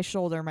chip on my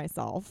shoulder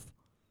myself.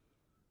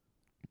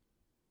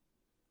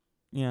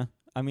 Yeah.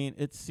 I mean,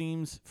 it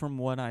seems, from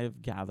what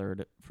I've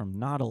gathered from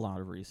not a lot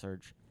of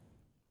research,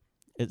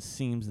 it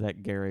seems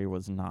that Gary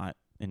was not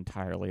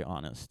entirely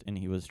honest, and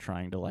he was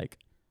trying to, like,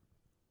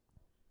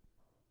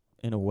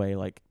 in a way,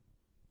 like,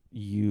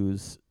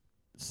 use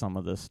some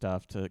of this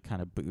stuff to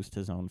kind of boost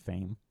his own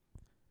fame.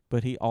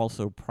 But he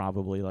also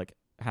probably, like,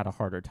 had a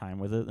harder time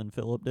with it than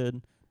Philip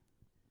did.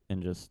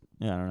 And just,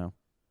 yeah, I don't know.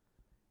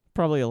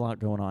 Probably a lot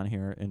going on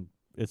here, and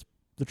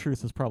the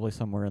truth is probably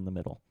somewhere in the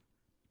middle.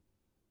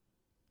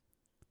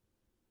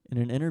 In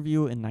an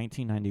interview in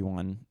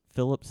 1991,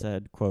 Philip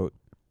said, quote,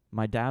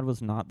 "My dad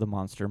was not the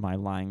monster my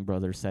lying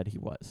brother said he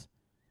was.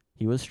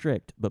 He was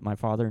strict, but my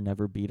father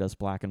never beat us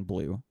black and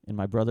blue, and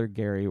my brother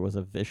Gary was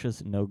a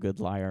vicious,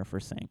 no-good liar for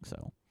saying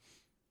so."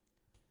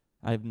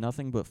 I have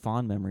nothing but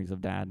fond memories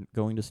of Dad,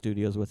 going to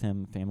studios with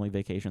him, family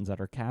vacations at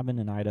our cabin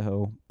in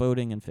Idaho,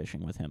 boating and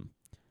fishing with him.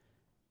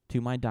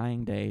 To my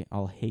dying day,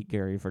 I'll hate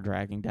Gary for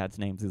dragging Dad's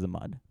name through the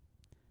mud.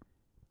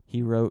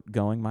 He wrote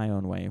Going My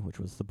Own Way, which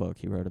was the book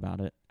he wrote about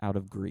it, out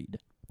of greed.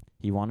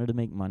 He wanted to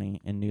make money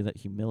and knew that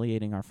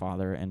humiliating our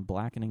father and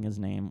blackening his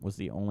name was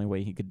the only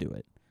way he could do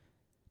it.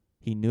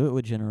 He knew it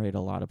would generate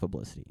a lot of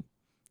publicity.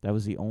 That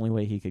was the only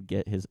way he could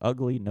get his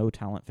ugly,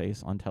 no-talent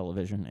face on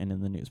television and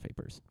in the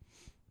newspapers.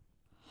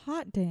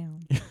 Hot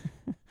damn.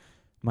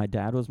 My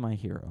dad was my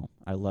hero.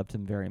 I loved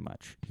him very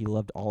much. He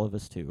loved all of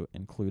us too,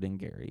 including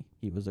Gary.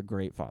 He was a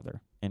great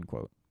father." End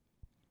quote.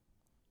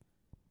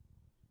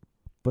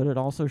 But it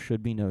also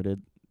should be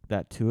noted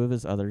that 2 of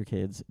his other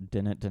kids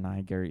didn't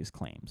deny Gary's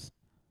claims.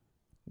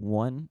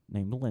 One,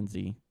 named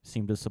Lindsay,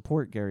 seemed to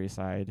support Gary's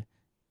side,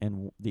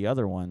 and the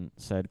other one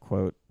said,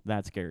 quote,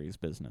 "That's Gary's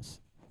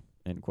business,"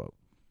 end quote.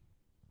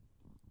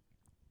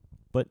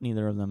 But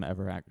neither of them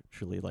ever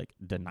actually,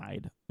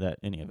 denied that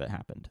any of it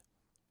happened.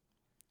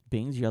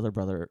 Bing's younger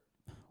brother,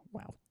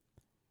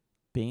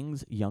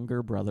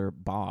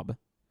 Bob,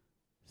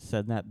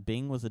 said that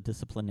Bing was a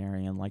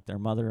disciplinarian like their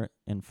mother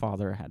and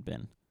father had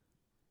been.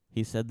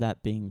 He said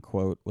that Bing,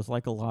 quote, "was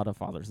like a lot of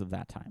fathers of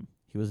that time.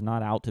 He was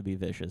not out to be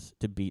vicious,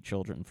 to beat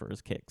children for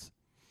his kicks,"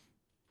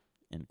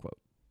 end quote.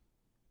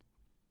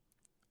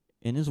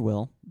 In his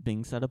will,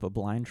 Bing set up a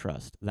blind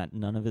trust that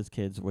none of his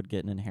kids would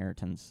get an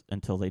inheritance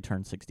until they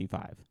turned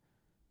 65.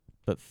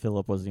 But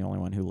Philip was the only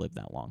one who lived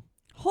that long.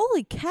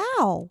 Holy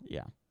cow.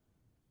 Yeah.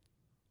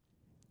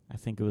 I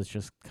think it was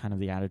just kind of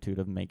the attitude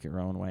of make your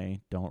own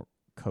way, don't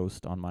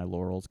coast on my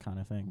laurels kind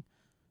of thing.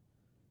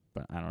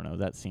 But I don't know,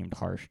 that seemed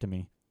harsh to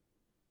me.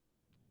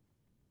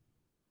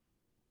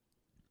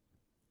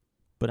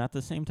 But at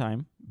the same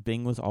time,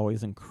 Bing was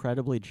always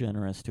incredibly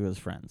generous to his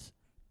friends.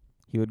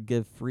 He would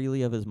give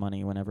freely of his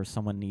money whenever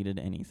someone needed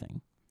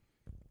anything.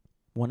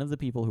 One of the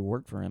people who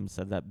worked for him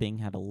said that Bing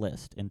had a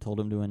list and told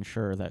him to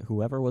ensure that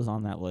whoever was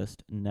on that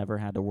list never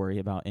had to worry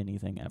about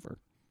anything ever.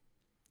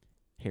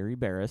 Harry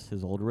Barris,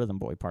 his old Rhythm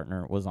Boy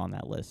partner, was on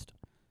that list.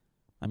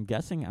 I'm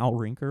guessing Al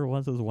Rinker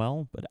was as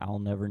well, but Al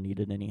never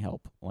needed any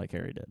help like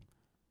Harry did,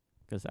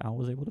 because Al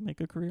was able to make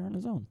a career on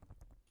his own.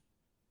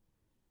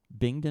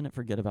 Bing didn't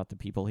forget about the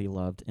people he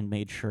loved and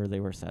made sure they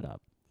were set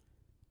up.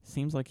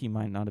 Seems like he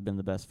might not have been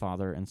the best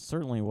father and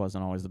certainly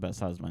wasn't always the best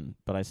husband,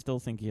 but I still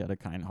think he had a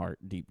kind heart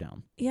deep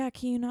down. Yeah,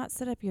 can you not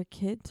set up your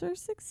kids for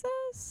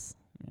success?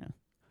 Yeah.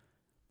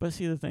 But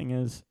see, the thing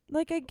is,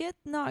 I get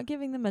not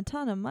giving them a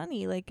ton of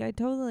money. I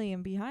totally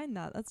am behind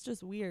that. That's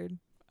just weird.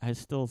 I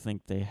still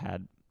think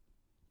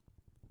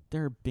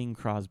they're Bing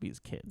Crosby's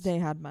kids. They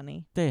had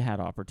money. They had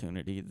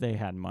opportunity. They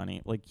had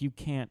money. You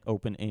can't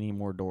open any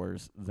more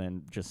doors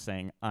than just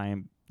saying, I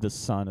am the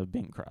son of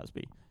Bing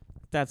Crosby.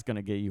 That's going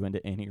to get you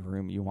into any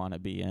room you want to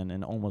be in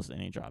and almost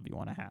any job you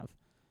want to have.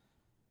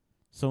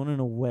 So in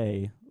a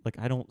way,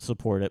 I don't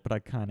support it, but I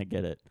kind of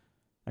get it.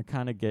 I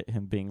kind of get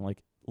him being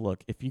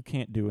look, if you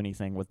can't do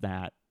anything with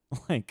that,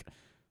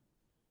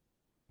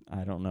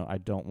 I don't know. I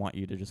don't want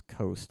you to just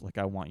coast.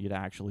 I want you to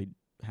actually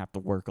have to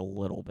work a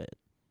little bit.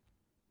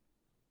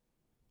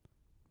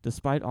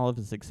 Despite all of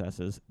his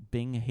successes,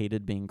 Bing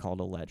hated being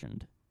called a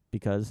legend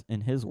because,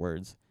 in his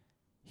words,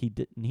 he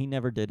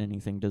never did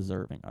anything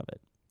deserving of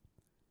it.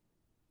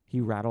 He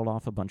rattled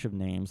off a bunch of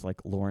names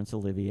like Laurence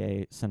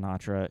Olivier,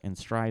 Sinatra, and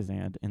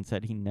Streisand and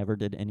said he never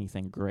did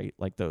anything great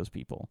like those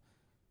people,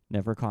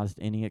 never caused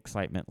any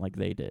excitement like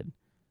they did,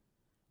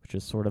 which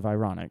is sort of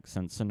ironic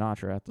since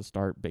Sinatra at the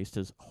start based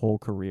his whole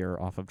career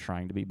off of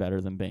trying to be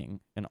better than Bing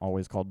and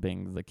always called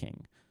Bing the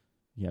king.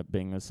 Yet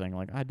Bing was saying,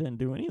 I didn't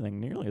do anything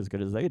nearly as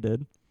good as they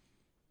did.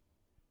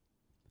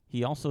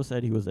 He also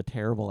said he was a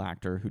terrible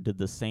actor who did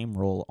the same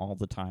role all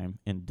the time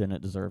and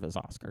didn't deserve his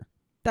Oscar.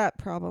 That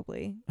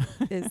probably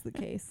is the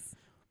case.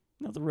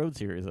 Now, the Road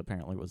series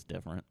apparently was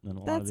different than a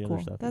lot of the other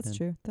stuff. That's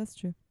true. That's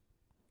true.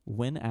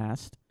 When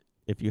asked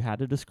if you had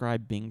to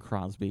describe Bing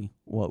Crosby,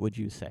 what would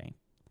you say?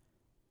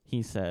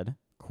 He said,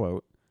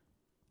 quote,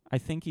 "I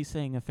think he's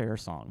saying a fair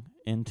song,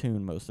 in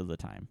tune most of the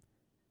time.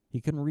 He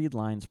can read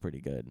lines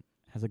pretty good,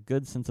 has a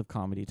good sense of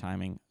comedy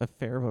timing, a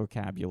fair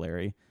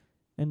vocabulary,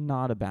 and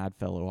not a bad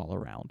fellow all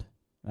around.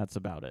 That's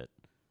about it."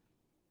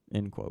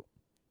 End quote.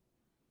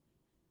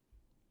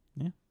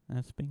 Yeah,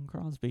 that's Bing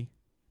Crosby.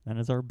 That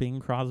is our Bing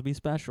Crosby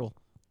special.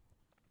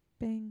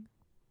 Bing.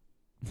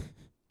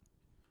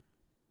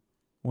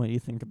 What do you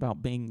think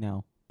about Bing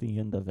now? The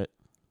end of it.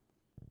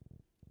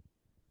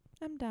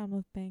 I'm down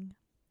with Bing.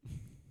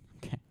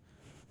 Okay.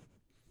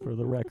 For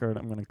the record,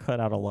 I'm going to cut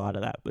out a lot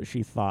of that, but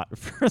she thought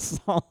for a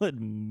solid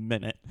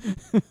minute.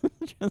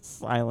 Just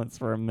silence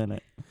for a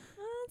minute.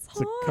 That's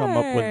hard. To come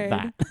up with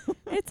that.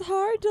 It's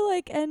hard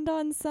to end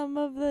on some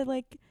of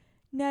the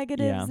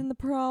negatives and the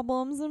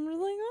problems. I'm just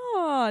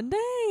oh,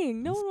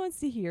 dang. No one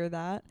wants to hear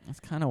that. That's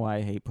kind of why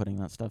I hate putting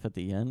that stuff at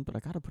the end, but I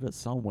got to put it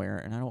somewhere,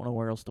 and I don't know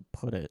where else to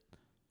put it.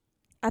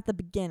 At the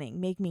beginning,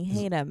 make me Just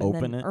hate him and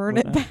then it earn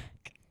with it that? back.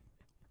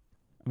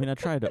 mean, I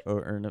tried to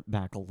earn it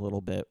back a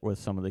little bit with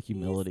some of the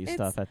humility it's-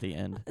 stuff at the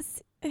end.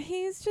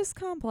 He's just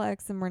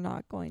complex, and we're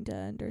not going to He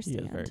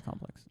understand. is very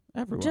complex.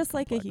 Everyone's just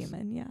like a complex.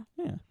 human, yeah.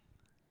 Yeah.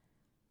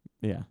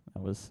 Yeah,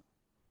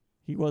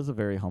 he was a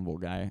very humble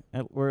guy.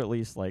 Or at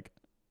least, like,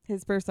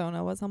 His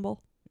persona was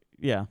humble.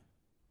 yeah.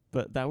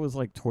 But that was,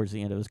 like, towards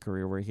the end of his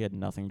career where he had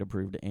nothing to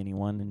prove to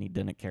anyone and he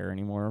didn't care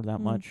anymore that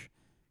much.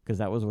 Because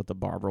that was with the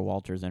Barbara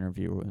Walters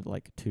interview,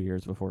 like, 2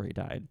 years before he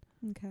died.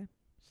 Okay.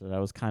 So that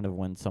was kind of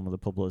when some of the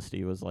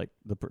publicity was, like,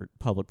 the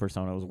public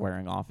persona was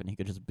wearing off and he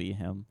could just be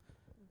him.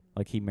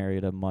 Like, he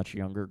married a much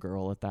younger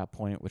girl at that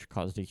point, which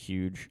caused a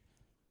huge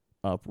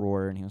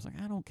uproar. And he was like,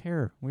 I don't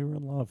care. We were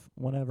in love.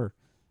 Whatever.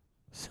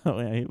 So,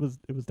 yeah, it was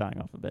dying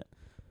off a bit.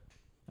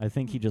 I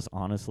think he just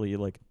honestly,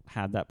 like,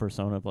 had that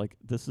persona of, like,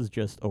 this is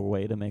just a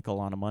way to make a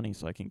lot of money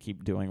so I can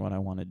keep doing what I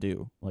want to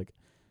do. Like,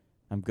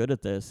 I'm good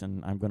at this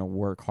and I'm going to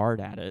work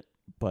hard at it,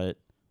 but,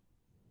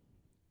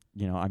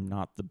 you know, I'm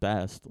not the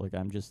best. Like,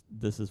 I'm just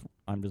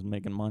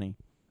making money.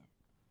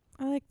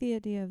 I like the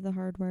idea of the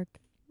hard work.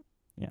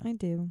 Yeah. I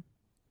do.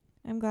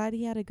 I'm glad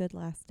he had a good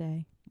last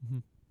day. Mm-hmm.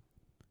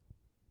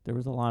 There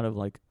was a lot of,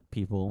 like,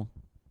 people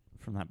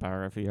from that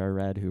biography I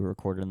read who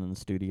recorded in the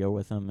studio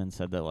with him and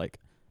said that, like,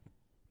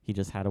 he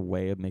just had a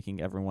way of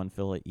making everyone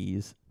feel at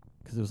ease.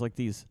 Because it was like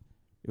the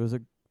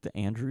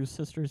Andrews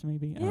sisters,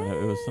 maybe? I don't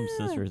know. It was some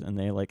sisters, and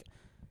they, like,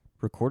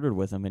 recorded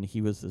with him, and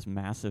he was this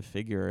massive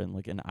figure and,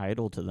 like, an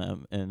idol to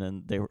them. And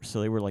then they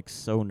were like,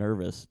 so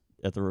nervous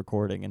at the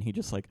recording, and he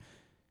just, like,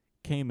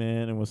 came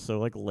in and was so,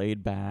 like,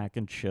 laid back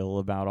and chill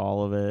about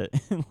all of it,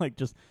 and, like,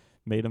 just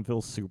made them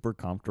feel super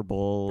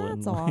comfortable.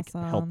 That's and, like,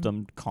 awesome. helped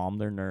them calm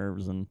their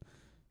nerves and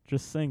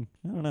just sing.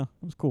 I don't know.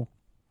 It was cool.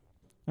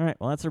 All right,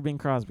 well, that's our Bing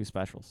Crosby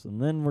specials. And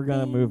then we're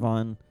going to move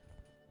on.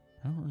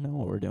 I don't know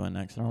what we're doing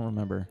next. I don't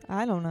remember.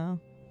 I don't know.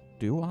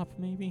 Doo-wop,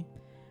 maybe?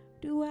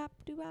 Doo-wop.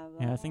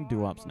 Yeah, I think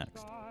doo-wop's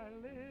next.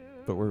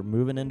 But we're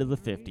moving into the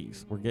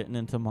 50s. We're getting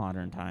into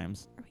modern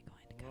times. Are we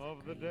going to go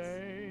Of the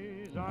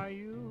days I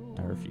used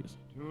I refuse.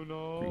 to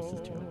know. Grease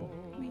is terrible.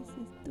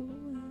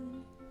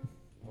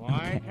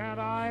 Why can't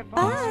I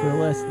Thanks find for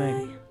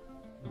listening.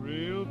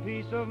 real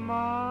peace of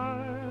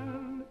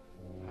mind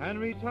and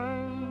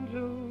return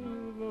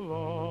to the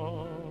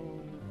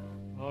long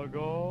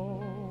ago?